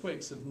 several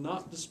earthquakes have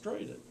not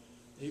destroyed it,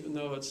 even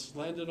though it's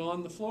landed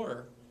on the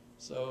floor.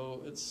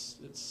 So it's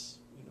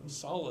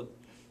solid,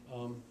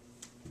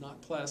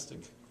 not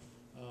plastic.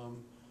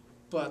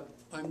 But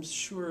I'm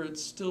sure it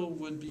still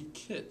would be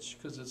kitsch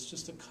because it's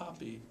just a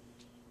copy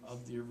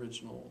of the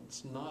original.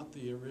 It's not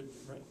the original,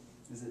 right?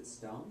 Is it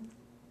stone?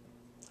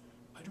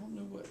 I don't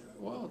know what.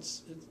 Well,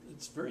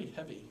 it's very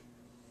heavy.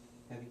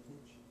 Heavy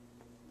kitsch.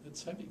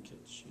 It's heavy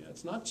kitsch. Yeah,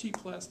 it's not cheap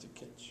plastic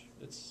kitsch.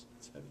 It's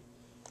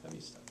heavy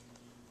stuff.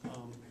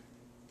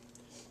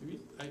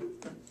 I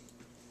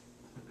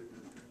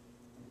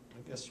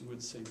guess you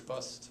would say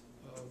bust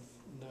of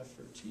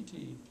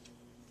Nefertiti.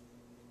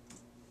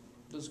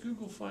 Does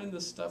Google find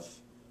this stuff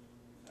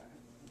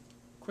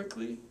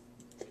quickly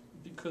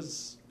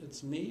because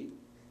it's me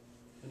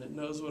and it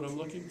knows what I'm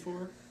looking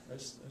for? I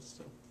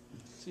still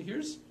see.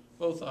 Here's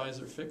both eyes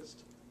are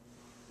fixed,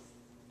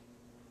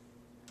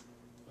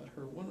 but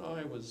her one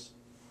eye was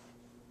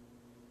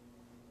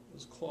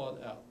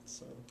clawed out.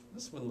 So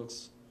this one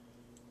looks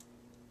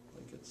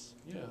like it's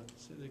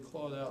see they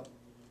clawed out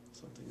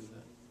something of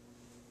that.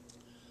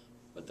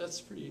 But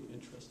that's pretty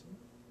interesting.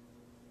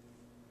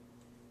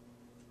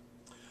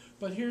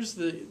 But here's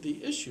the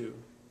issue.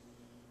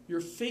 You're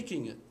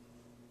faking it.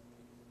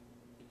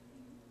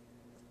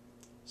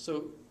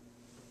 So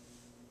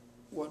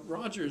what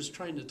Roger is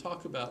trying to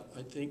talk about,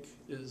 I think,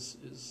 is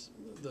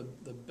the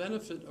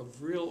benefit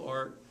of real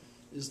art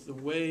is the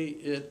way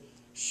it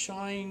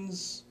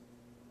shines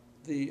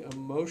the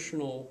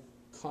emotional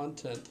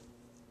content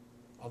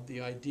of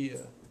the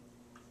idea.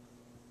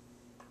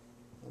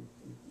 I'm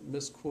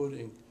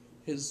misquoting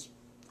his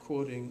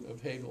quoting of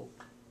Hegel.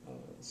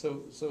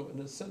 So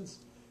in a sense,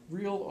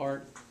 real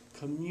art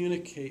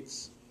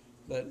communicates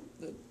that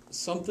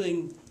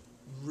something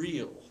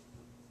real.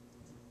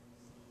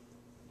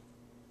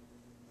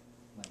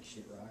 Like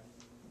shit rock.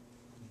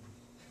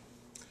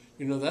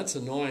 You know, that's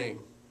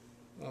annoying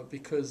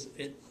because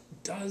it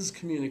does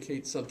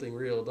communicate something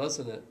real,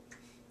 doesn't it?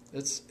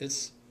 It's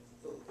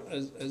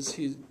as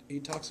he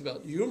talks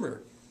about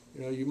humor.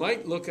 You know, you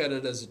might look at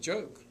it as a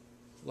joke,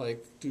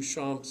 like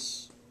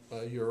Duchamp's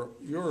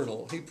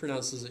urinal. He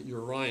pronounces it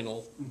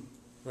urinal,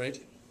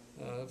 right?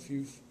 If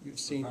you've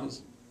seen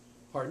his,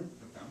 pardon?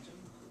 The fountain?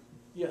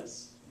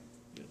 Yes,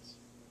 yes.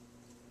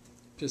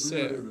 Just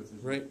say it,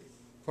 right?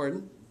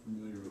 Pardon? I'm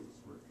familiar with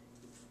his work.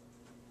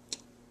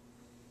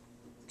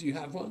 Do you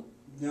have one?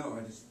 No,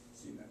 I just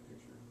seen that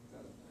picture a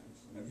thousand times.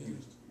 I've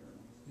used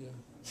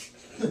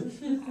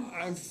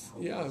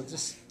Yeah,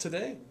 just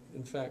today,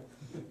 in fact.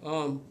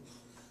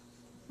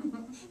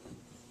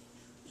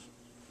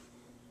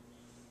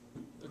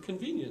 They're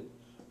convenient,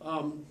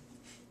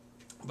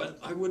 but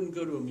I wouldn't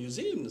go to a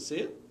museum to see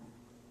it.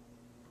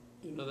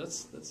 You know,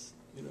 that's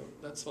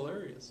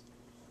hilarious.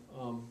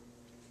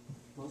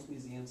 Most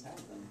museums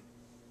have them.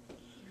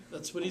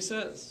 That's what he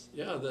says.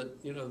 Yeah,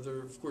 that there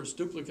are of course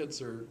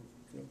duplicates or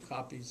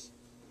copies,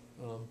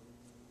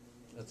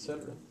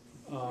 etc.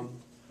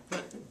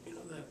 But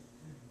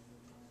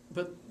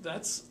But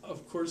that's,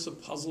 of course, a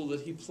puzzle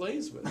that he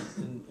plays with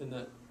in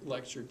that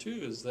lecture, too,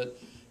 is that,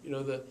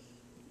 the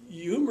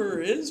humor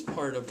is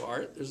part of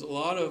art. There's a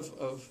lot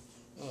of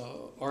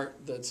art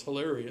that's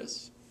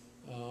hilarious.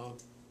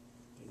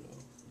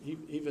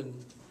 Even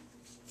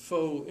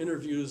faux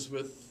interviews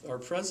with our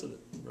president,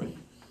 right?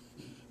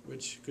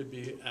 Which could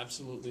be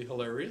absolutely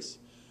hilarious.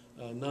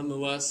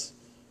 Nonetheless,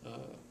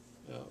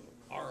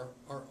 are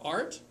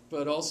art,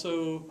 but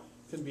also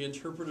can be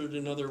interpreted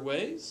in other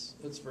ways.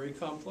 It's very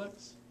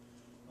complex.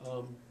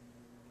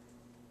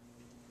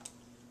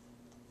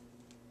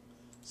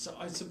 So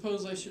I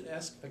suppose I should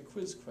ask a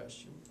quiz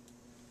question.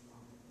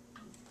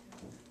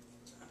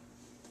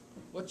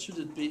 What should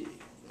it be?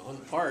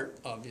 On art,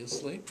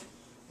 obviously.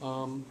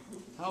 How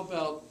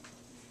about,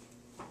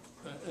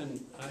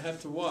 and I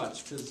have to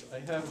watch because I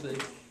have the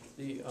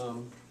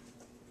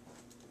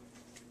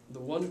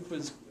one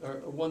quiz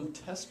or one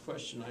test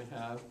question I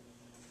have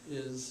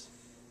is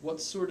what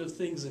sort of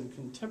things in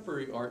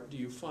contemporary art do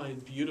you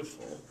find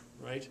beautiful,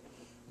 right?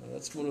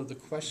 That's one of the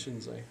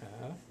questions I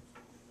have.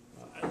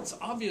 It's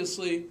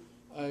obviously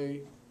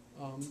a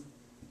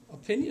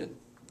opinion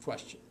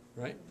question,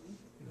 right?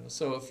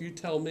 So if you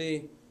tell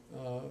me,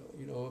 a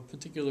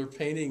particular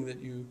painting that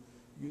you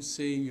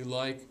see, you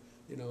like,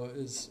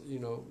 is,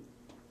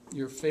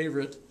 your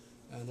favorite,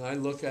 and I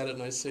look at it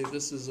and I say,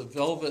 this is a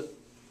velvet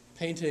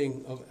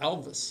painting of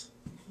Elvis,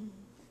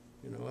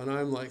 and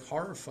I'm like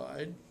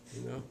horrified,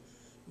 have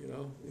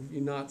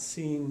you not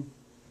seen,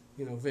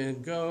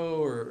 Van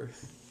Gogh or,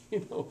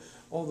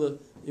 all the,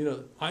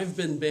 I've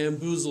been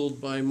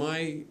bamboozled by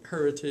my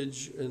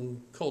heritage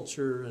and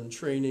culture and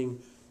training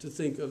to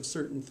think of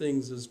certain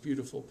things as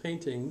beautiful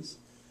paintings,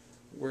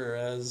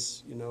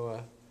 whereas,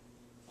 a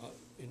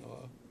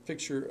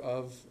picture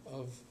of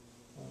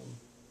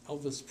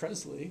Elvis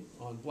Presley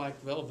on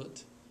black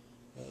velvet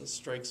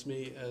strikes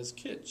me as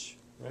kitsch,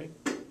 right?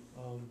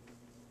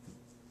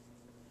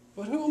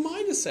 But who am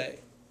I to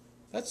say?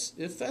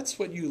 If that's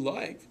what you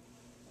like,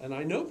 and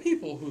I know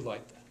people who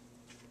like that.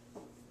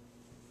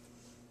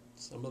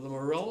 Some of them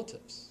are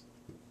relatives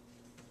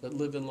that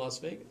live in Las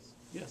Vegas.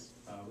 Yes?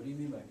 What do you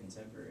mean by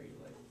contemporary?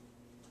 Like,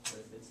 what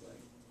if it's like,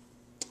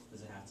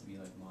 does it have to be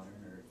like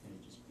modern, or can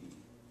it just be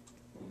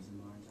used in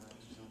modern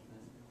times or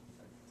something?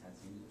 Like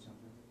tattoos or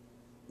something?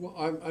 Well,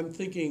 I'm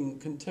thinking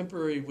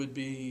contemporary would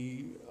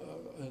be,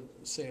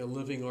 say, a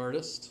living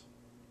artist,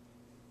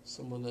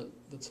 someone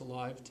that's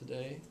alive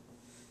today.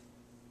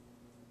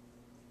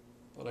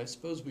 But I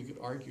suppose we could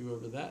argue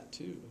over that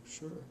too,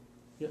 sure.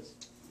 Yes?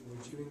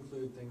 Would you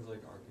include things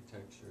like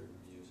architecture,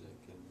 music,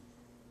 and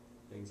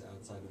things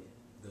outside of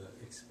the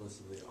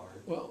explicitly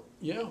art? Well,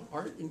 yeah,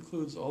 art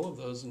includes all of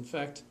those. In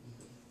fact,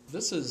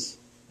 this is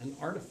an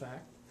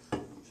artifact.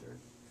 Sure.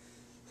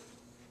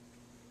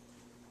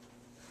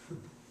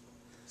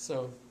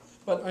 So,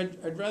 but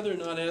I'd rather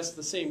not ask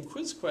the same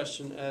quiz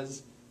question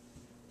as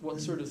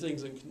what sort of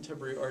things in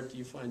contemporary art do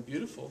you find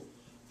beautiful,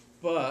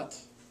 but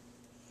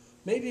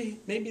maybe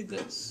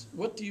this.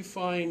 What do you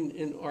find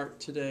in art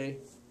today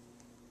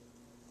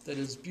that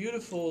is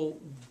beautiful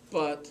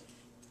but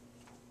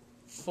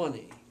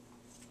funny?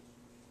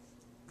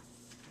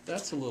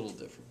 That's a little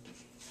different.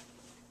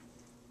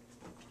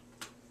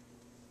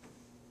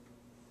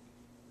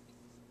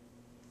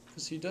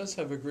 he does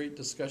have a great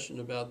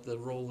discussion about the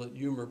role that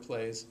humor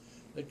plays.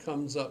 That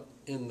comes up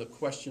in the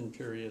question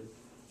period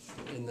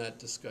in that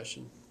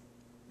discussion.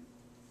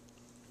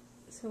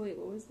 So wait,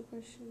 what was the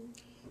question?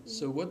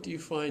 So what do you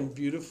find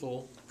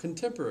beautiful,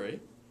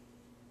 contemporary,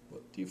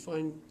 what do you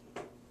find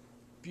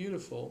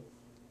beautiful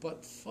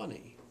but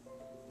funny?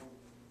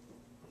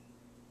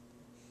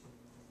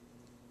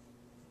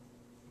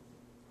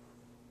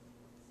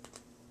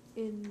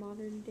 In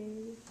modern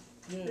day?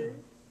 Yeah.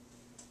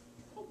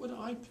 What would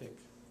I pick?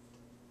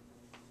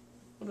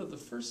 One of the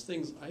first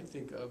things I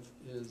think of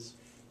is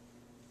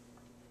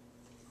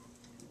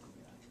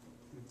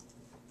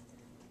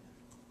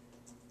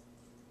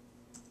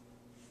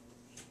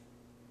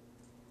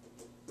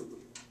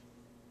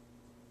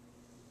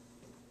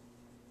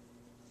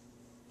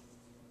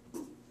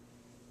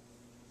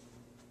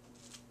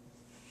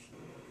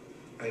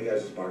Hi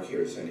guys, it's Mark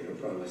here at Sandy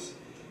Hook Promise.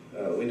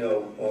 We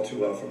know all too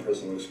well from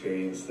personal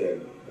experience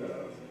that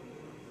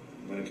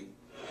when it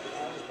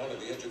As part of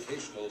the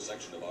educational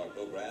section of our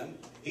program,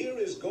 here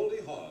is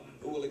Goldie Hawn,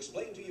 who will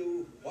explain to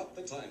you what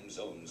the time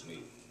zones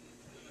mean.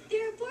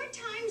 There are 4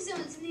 time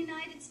zones in the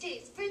United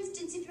States. For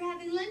instance, if you're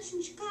having lunch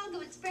in Chicago,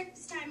 it's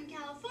breakfast time in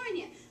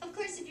California. Of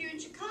course, if you're in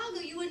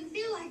Chicago, you wouldn't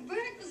feel like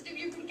breakfast if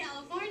you're from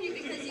California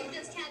because you've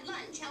just had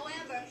lunch.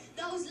 However,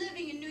 those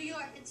living in New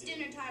York, it's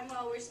dinner time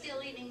while we're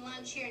still eating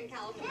lunch here in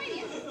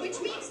California, which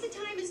means the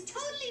time is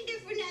totally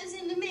different as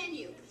in the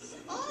menu.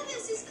 All of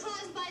this is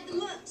caused by the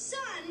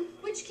sun,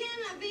 which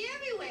cannot be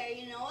everywhere,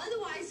 you know.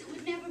 Otherwise, it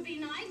would never be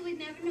night. We'd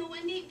never know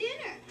when to eat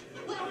dinner.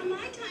 Well, in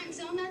my time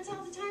zone, that's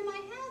all the time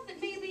I have.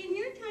 But maybe in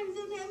your time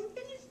zone, I haven't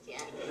finished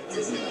yet.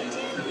 So stay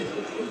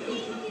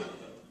tuned.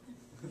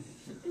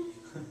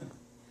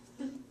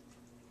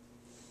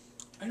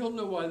 I don't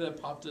know why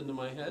that popped into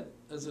my head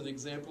as an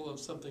example of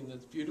something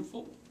that's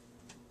beautiful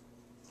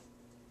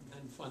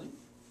and funny.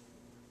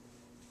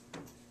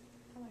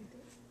 I liked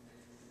it.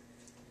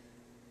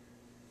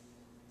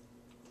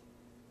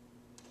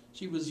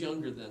 She was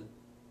younger then.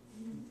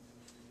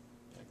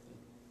 Back then.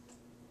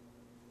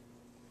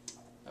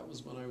 That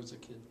was when I was a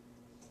kid.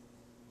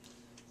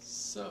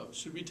 So,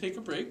 should we take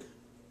a break?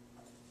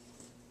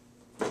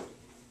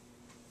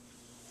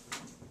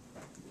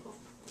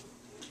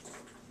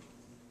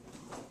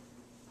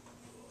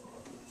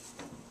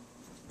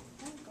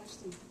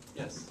 Question.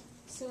 Yes.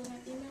 So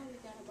that email we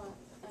got about,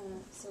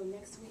 so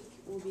next week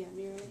we'll be at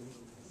Mirror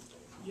Lake.